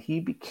 and he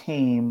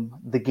became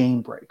the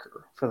game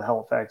breaker for the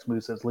Halifax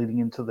Mooseheads leading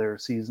into their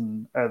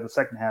season, the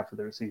second half of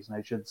their season,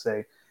 I should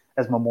say,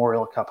 as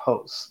Memorial Cup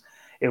hosts.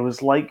 It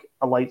was like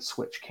a light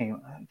switch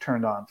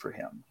turned on for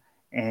him.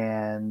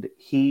 And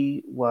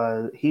he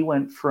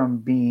went from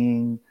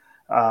being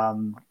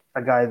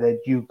a guy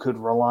that you could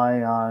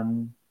rely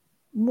on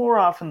more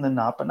often than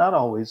not, but not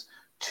always,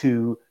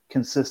 to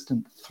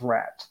consistent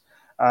threat.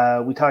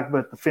 We talked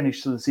about the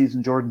finish to the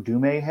season Jordan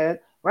Dumais had.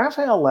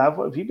 Rafael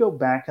Lavoie, if you go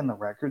back in the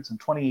records in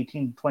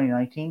 2018,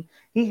 2019,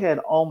 he had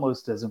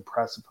almost as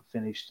impressive a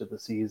finish to the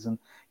season.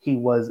 He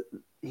was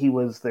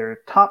their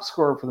top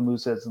scorer for the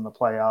Mooseheads in the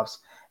playoffs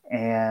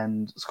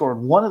and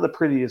scored one of the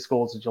prettiest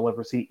goals that you'll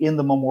ever see in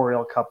the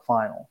Memorial Cup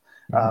final.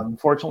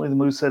 Unfortunately, the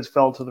Mooseheads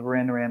fell to the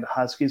Miranda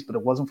Huskies, but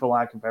it wasn't for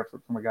lack of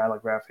effort from a guy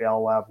like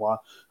Rafael Lavoie,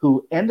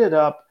 who ended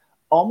up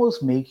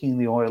almost making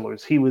the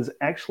Oilers. He was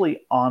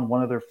actually on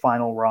one of their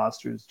final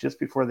rosters just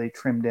before they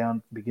trimmed down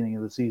at the beginning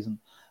of the season.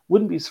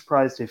 Wouldn't be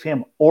surprised if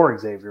him or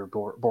Xavier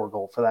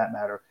Bourgault, for that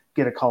matter,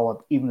 get a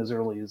call-up even as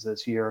early as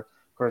this year.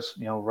 Of course,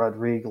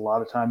 Rodrigue, a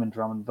lot of time in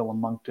Drummondville and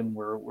Moncton,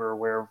 we're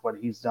aware of what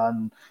he's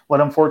done, what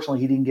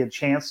unfortunately he didn't get a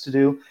chance to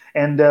do.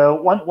 And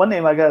one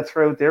name I got to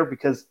throw out there,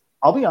 because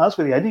I'll be honest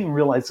with you, I didn't even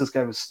realize this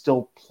guy was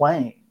still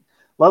playing,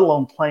 let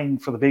alone playing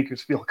for the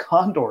Bakersfield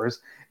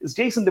Condors, is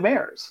Jason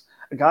Demers,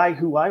 a guy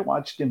who I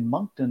watched in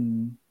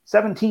Moncton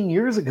 17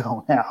 years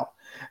ago now.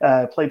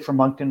 Played for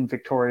Moncton,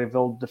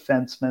 Victoriaville,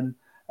 defenseman.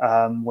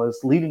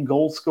 Was leading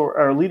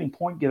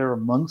point getter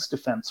amongst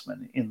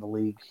defensemen in the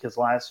league his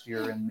last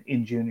year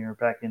in junior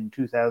back in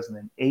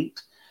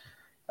 2008.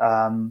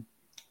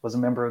 Was a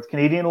member of the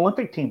Canadian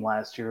Olympic team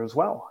last year as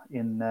well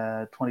in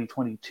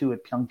 2022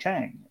 at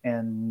Pyeongchang,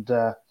 and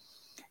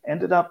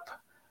ended up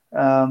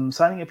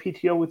signing a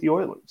PTO with the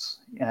Oilers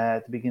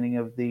at the beginning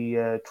of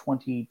the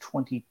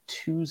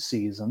 2022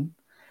 season,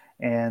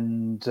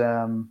 and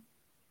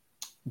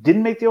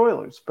didn't make the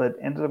Oilers, but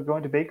ended up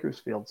going to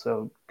Bakersfield.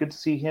 So good to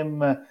see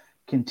him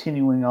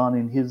continuing on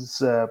in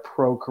his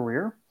pro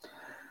career.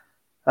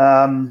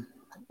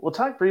 We'll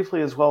talk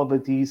briefly as well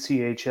about the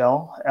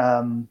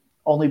ECHL,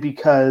 only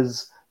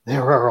because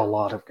there are a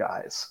lot of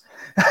guys.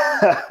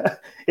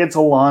 It's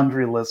a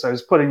laundry list. I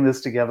was putting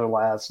this together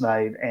last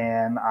night,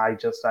 and I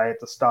had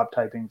to stop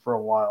typing for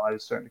a while. I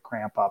was starting to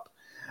cramp up.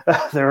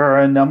 There are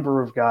a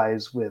number of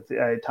guys with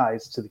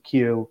ties to the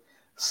Q.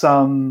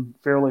 Some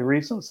fairly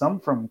recent, some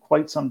from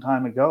quite some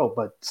time ago,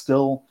 but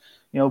still,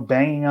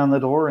 banging on the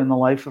door in the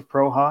life of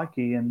pro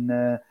hockey, and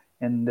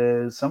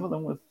some of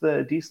them with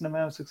a decent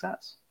amount of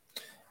success.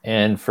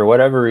 And for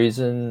whatever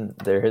reason,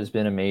 there has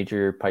been a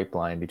major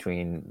pipeline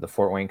between the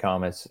Fort Wayne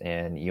Comets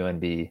and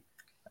UNB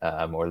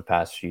over the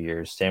past few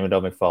years. Samuel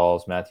Del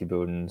McFalls, Matthew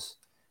Boudens,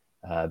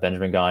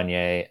 Benjamin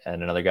Gagne,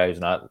 and another guy who's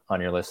not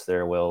on your list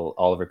there,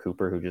 Oliver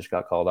Cooper, who just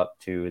got called up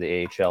to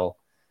the AHL.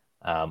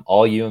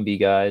 All UMB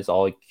guys,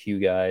 all Q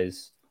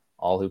guys,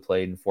 all who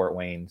played in Fort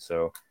Wayne.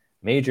 So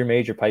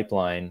major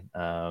pipeline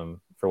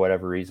for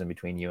whatever reason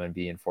between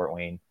UNB and Fort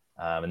Wayne.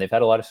 And they've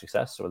had a lot of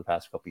success over the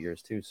past couple of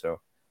years too.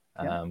 So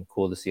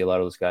cool to see a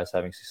lot of those guys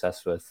having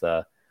success with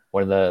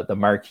one of the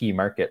marquee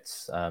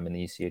markets in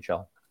the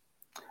ECHL.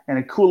 And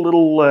a cool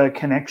little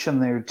connection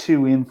there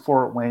too in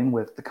Fort Wayne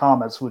with the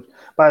Comets, which,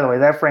 by the way,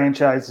 that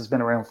franchise has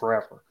been around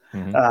forever.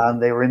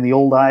 They were in the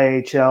old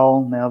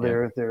IHL. Now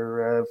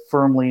they're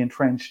firmly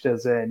entrenched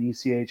as an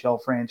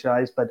ECHL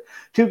franchise. But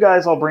two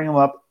guys, I'll bring them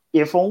up,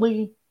 if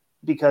only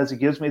because it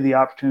gives me the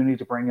opportunity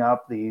to bring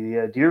up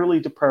the dearly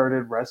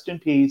departed, rest in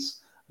peace,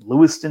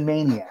 Lewiston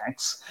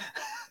Maniacs,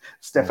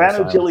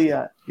 Stefano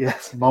Gigliotti.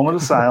 Yes, moment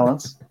of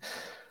silence.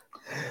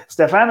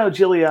 Stefano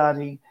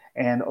Gigliotti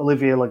and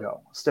Olivier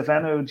Legault.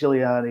 Stefano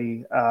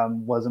Gigliotti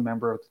was a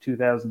member of the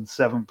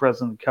 2007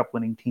 President Cup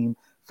winning team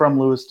from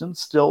Lewiston,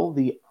 still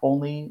the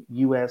only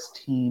U.S.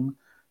 team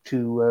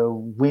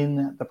to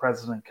win the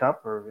President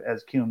Cup, or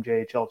as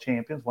QMJHL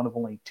champions, one of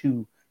only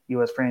two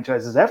U.S.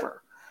 franchises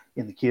ever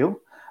in the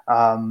Q.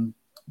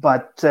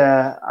 But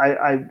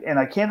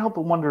I can't help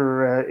but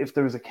wonder if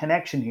there's a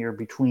connection here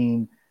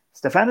between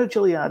Stefano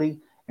Gigliotti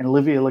and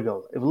Olivier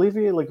Legault. If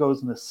Olivier Legault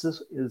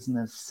is an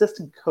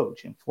assistant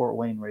coach in Fort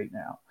Wayne right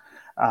now,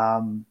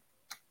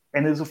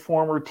 and is a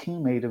former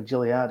teammate of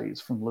Gigliotti's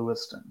from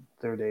Lewiston,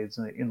 their days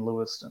in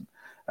Lewiston.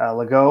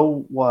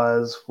 Legault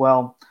was,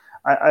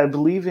 I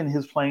believe in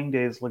his playing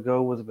days,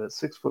 Legault was about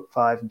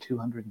 6'5" and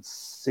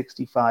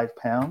 265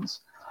 pounds.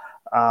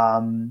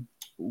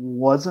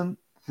 Wasn't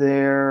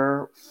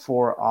there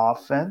for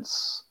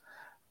offense.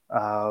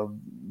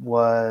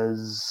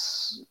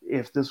 Was,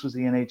 if this was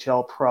the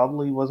NHL,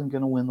 probably wasn't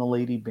going to win the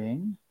Lady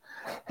Byng.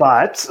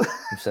 but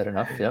you've said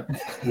enough. Yep.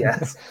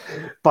 yes,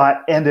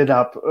 but ended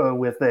up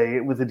with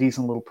a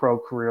decent little pro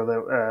career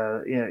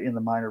that in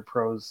the minor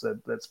pros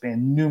that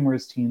spanned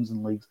numerous teams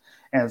and leagues,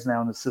 and is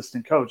now an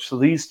assistant coach. So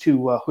these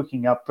two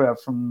hooking up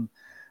from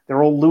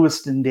their old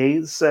Lewiston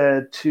days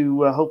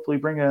to hopefully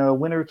bring a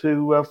winner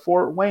to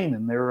Fort Wayne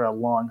in their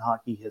long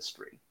hockey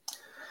history.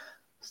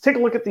 Let's take a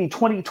look at the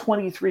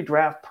 2023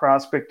 draft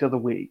prospect of the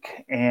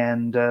week.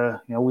 And,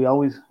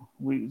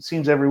 it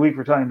seems every week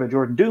we're talking about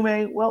Jordan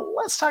Dumais. Well,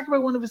 let's talk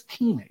about one of his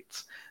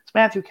teammates. It's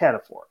Matthew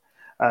Catafor.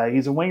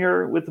 He's a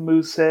winger with the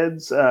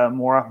Mooseheads,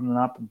 more often than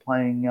not, been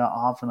playing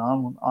off and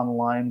on the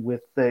line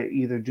with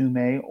either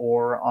Dumais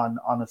or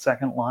on the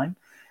second line,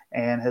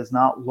 and has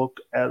not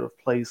looked out of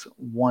place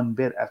one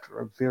bit after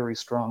a very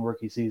strong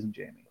rookie season,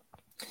 Jamie.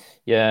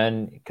 Yeah,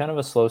 and kind of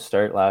a slow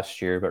start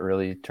last year, but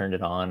really turned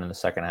it on in the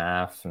second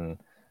half. And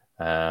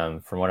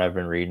from what I've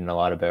been reading a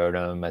lot about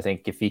him, I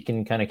think if he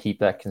can kind of keep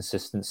that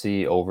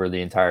consistency over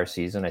the entire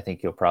season, I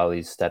think he'll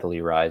probably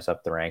steadily rise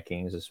up the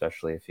rankings,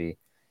 especially if he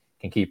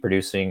can keep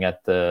producing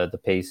at the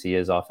pace he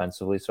is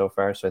offensively so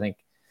far. So I think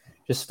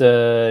just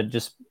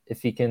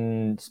if he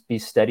can be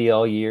steady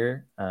all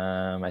year,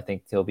 I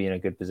think he'll be in a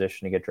good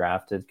position to get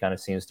drafted. Kind of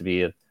seems to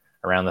be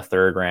around the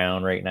third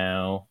round right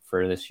now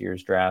for this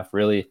year's draft.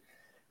 Really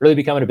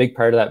becoming a big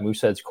part of that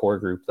Mooseheads core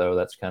group, though.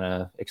 That's kind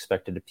of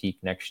expected to peak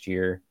next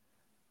year.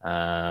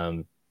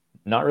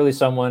 Not really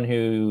someone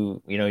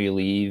who, you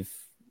leave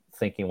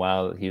thinking,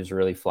 wow, he was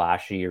really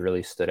flashy or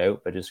really stood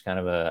out, but just kind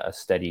of a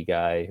steady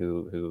guy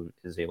who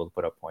is able to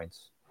put up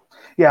points.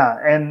 Yeah,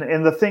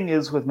 and the thing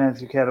is with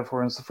Matthew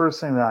Catafor, it's the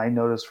first thing that I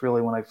noticed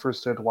really when I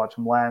first started to watch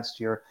him last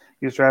year.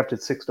 He was drafted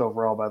 6th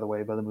overall, by the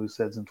way, by the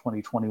Mooseheads in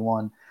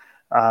 2021.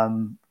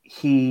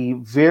 He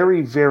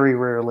very, very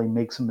rarely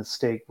makes a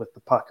mistake with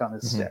the puck on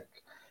his stick.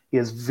 He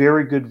has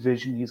very good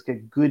vision. He's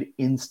got good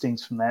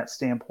instincts from that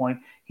standpoint.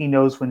 He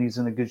knows when he's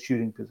in a good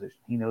shooting position.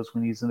 He knows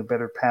when he's in a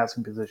better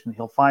passing position.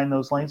 He'll find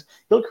those lanes.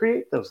 He'll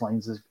create those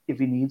lanes if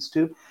he needs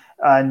to.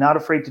 Not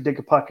afraid to dig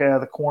a puck out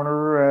of the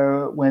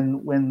corner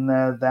when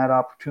that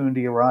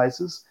opportunity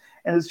arises.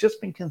 And has just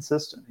been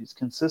consistent. He's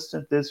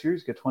consistent this year.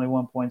 He's got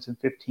 21 points in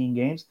 15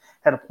 games.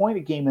 Had a point a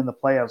game in the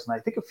playoffs. And I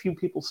think a few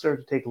people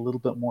started to take a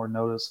little bit more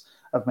notice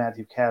of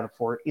Matthew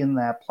Catafor in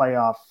that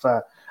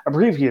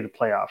abbreviated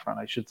playoff run,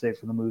 I should say,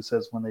 for the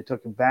Mooseheads when they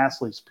took a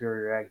vastly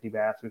superior Acadie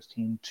Bathurst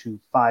team to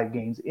 5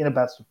 games in a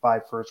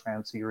best-of-5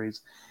 first-round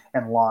series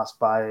and lost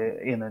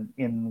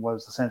in what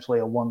was essentially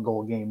a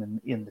 1-goal game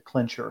in the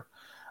clincher.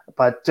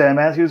 But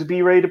Matthew is a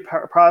B-rated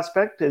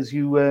prospect, as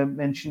you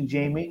mentioned,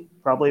 Jamie,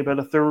 probably about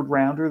a third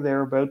rounder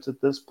thereabouts at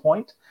this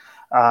point.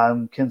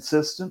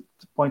 Consistent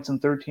points in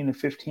 13 to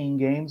 15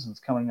 games, and is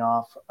coming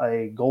off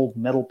a gold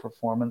medal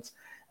performance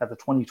at the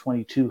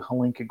 2022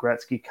 Hlinka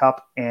Gretzky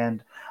Cup.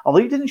 And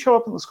although he didn't show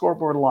up on the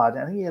scoreboard a lot,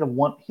 I think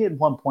he had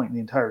 1 point in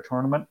the entire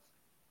tournament.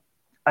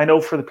 I know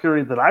for the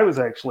period that I was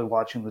actually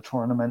watching the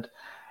tournament,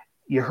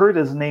 you heard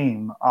his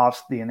name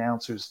off the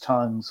announcers'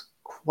 tongues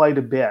quite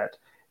a bit.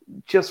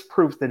 Just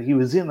proof that he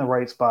was in the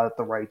right spot at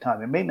the right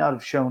time. It may not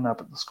have shown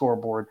up at the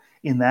scoreboard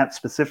in that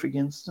specific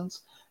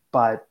instance,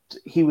 but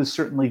he was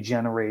certainly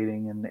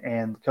generating,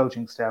 and the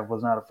coaching staff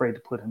was not afraid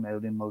to put him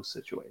out in most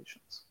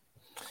situations.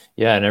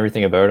 Yeah, and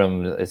everything about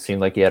him, it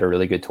seemed like he had a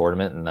really good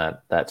tournament, and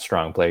that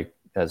strong play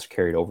has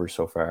carried over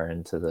so far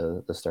into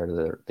the start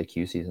of the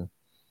Q season.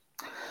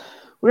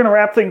 We're going to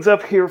wrap things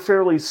up here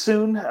fairly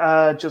soon.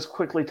 Just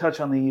quickly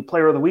touch on the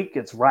player of the week.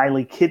 It's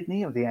Riley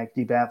Kidney of the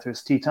Acadie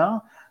Bathurst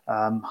Titans.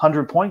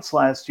 100 points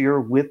last year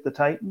with the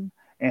Titan,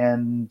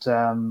 and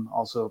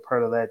also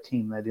part of that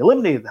team that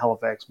eliminated the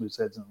Halifax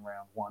Mooseheads in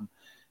round 1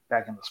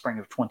 back in the spring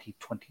of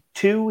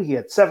 2022. He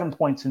had 7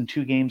 points in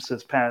 2 games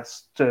this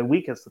past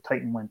week as the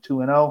Titan went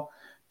 2-0,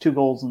 2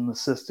 goals and an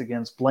assist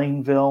against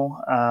Blainville.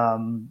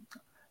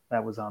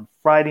 That was on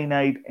Friday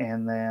night,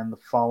 and then the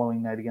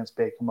following night against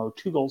Baie-Comeau,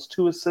 2 goals,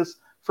 2 assists,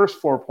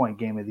 first 4-point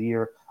game of the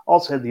year.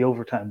 Also had the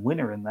overtime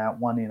winner in that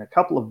one in a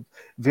couple of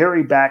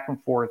very back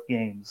and forth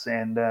games.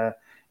 And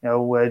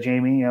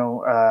Jamie,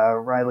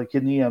 Riley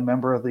Kidney, a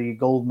member of the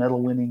gold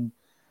medal winning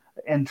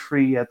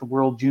entry at the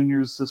World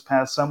Juniors this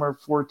past summer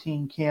for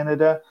Team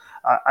Canada,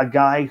 a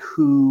guy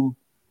who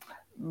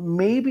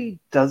maybe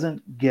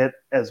doesn't get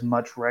as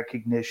much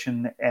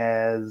recognition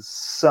as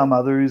some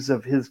others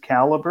of his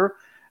caliber,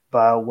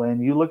 but when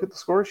you look at the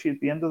score sheet at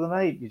the end of the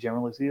night, you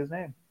generally see his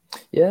name.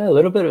 Yeah, a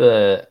little bit of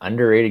an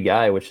underrated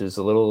guy, which is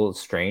a little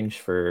strange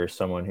for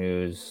someone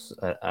who's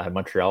a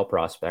Montreal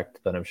prospect,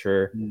 but I'm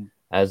sure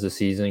as the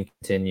season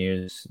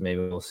continues,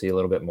 maybe we'll see a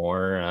little bit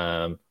more.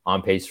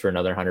 On pace for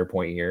another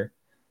 100-point year.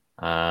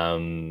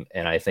 And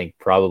I think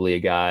probably a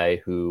guy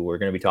who we're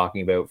going to be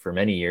talking about for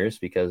many years,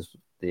 because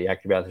the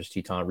Acadie Bathurst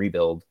Teton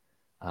rebuild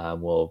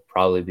will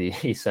probably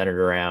be centered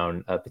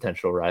around a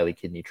potential Riley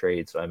Kidney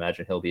trade. So I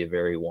imagine he'll be a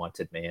very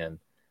wanted man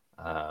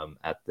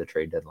at the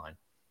trade deadline.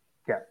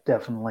 Yeah,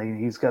 definitely.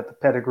 He's got the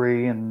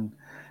pedigree, and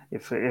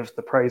if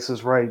the price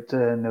is right,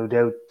 no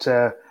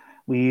doubt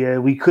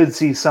we could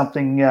see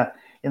something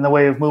in the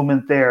way of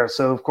movement there.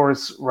 So, of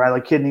course,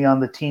 Riley Kidney on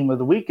the team of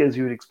the week, as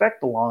you would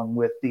expect, along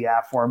with the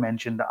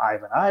aforementioned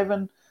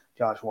Ivan.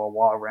 Joshua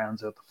Waugh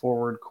rounds out the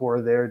forward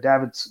core there.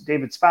 David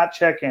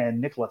Spacek and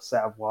Nicolas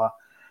Savoie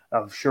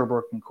of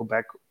Sherbrooke and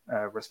Quebec,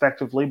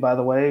 respectively. By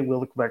the way, will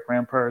the Quebec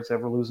Ramparts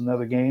ever lose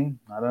another game?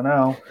 I don't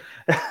know.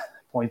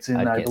 Points in,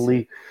 I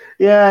believe.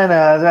 Yeah,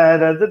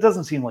 no, that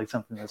doesn't seem like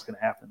something that's going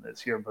to happen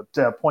this year.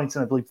 But points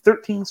in, I believe,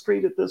 13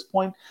 straight at this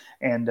point.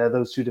 And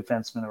those two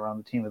defensemen are on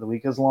the team of the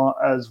week, as well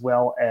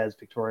as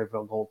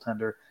Victoriaville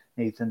goaltender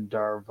Nathan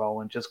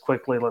Darvo. And just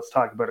quickly, let's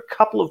talk about a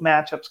couple of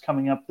matchups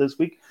coming up this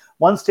week.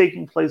 One's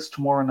taking place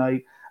tomorrow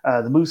night.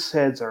 The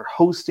Mooseheads are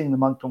hosting the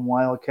Moncton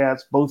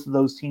Wildcats. Both of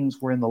those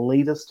teams were in the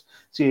latest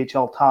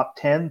CHL top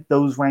 10.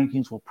 Those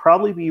rankings will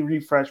probably be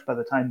refreshed by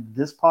the time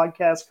this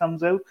podcast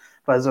comes out.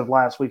 But as of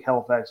last week,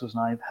 Halifax was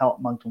 9th.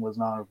 Moncton was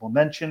an honorable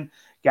mention.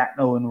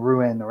 Gatineau and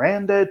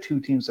Rouyn-Noranda, two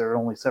teams that are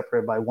only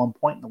separated by 1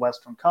 point in the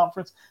Western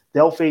Conference.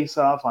 They'll face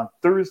off on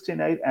Thursday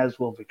night, as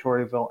will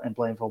Victoriaville and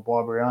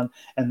Blainville-Boisbriand.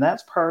 And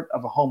that's part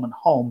of a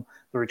home-and-home.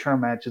 The return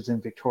match is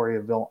in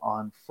Victoriaville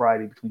on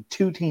Friday between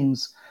two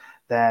teams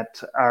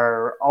that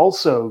are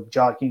also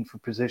jockeying for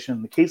position.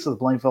 In the case of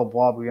the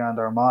Blainville-Boisbriand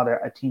Armada,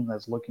 a team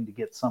that's looking to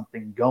get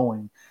something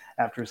going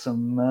after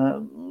some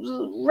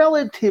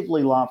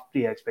relatively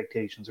lofty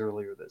expectations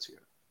earlier this year.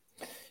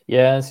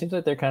 Yeah, it seems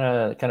like they're kind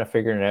of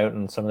figuring it out,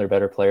 and some of their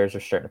better players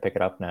are starting to pick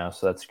it up now.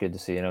 So that's good to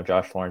see.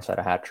 Josh Lawrence had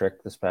a hat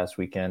trick this past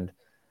weekend.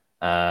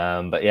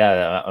 But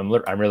yeah, I'm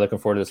really looking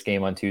forward to this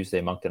game on Tuesday,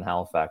 Moncton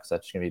Halifax.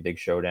 That's going to be a big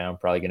showdown.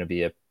 Probably going to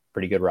be a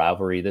pretty good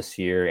rivalry this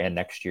year and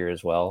next year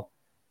as well.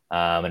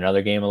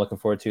 Another game I'm looking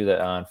forward to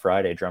that on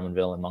Friday,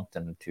 Drummondville and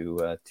Moncton,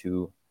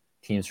 two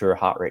teams who are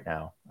hot right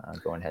now,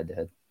 going head to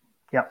head.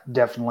 Yeah,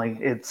 definitely.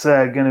 It's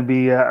going to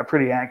be a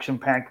pretty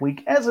action-packed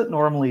week, as it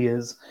normally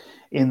is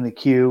in the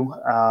Q.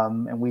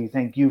 And we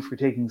thank you for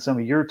taking some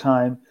of your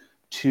time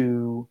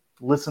to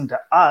listen to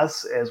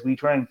us as we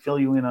try and fill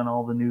you in on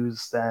all the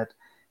news that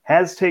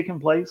has taken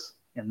place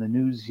and the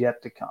news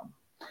yet to come.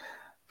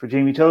 For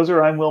Jamie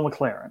Tozer, I'm Will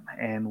McLaren,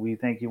 and we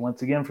thank you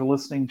once again for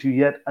listening to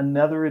yet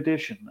another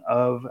edition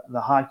of the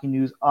Hockey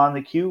News on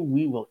the Q.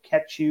 We will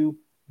catch you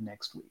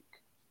next week.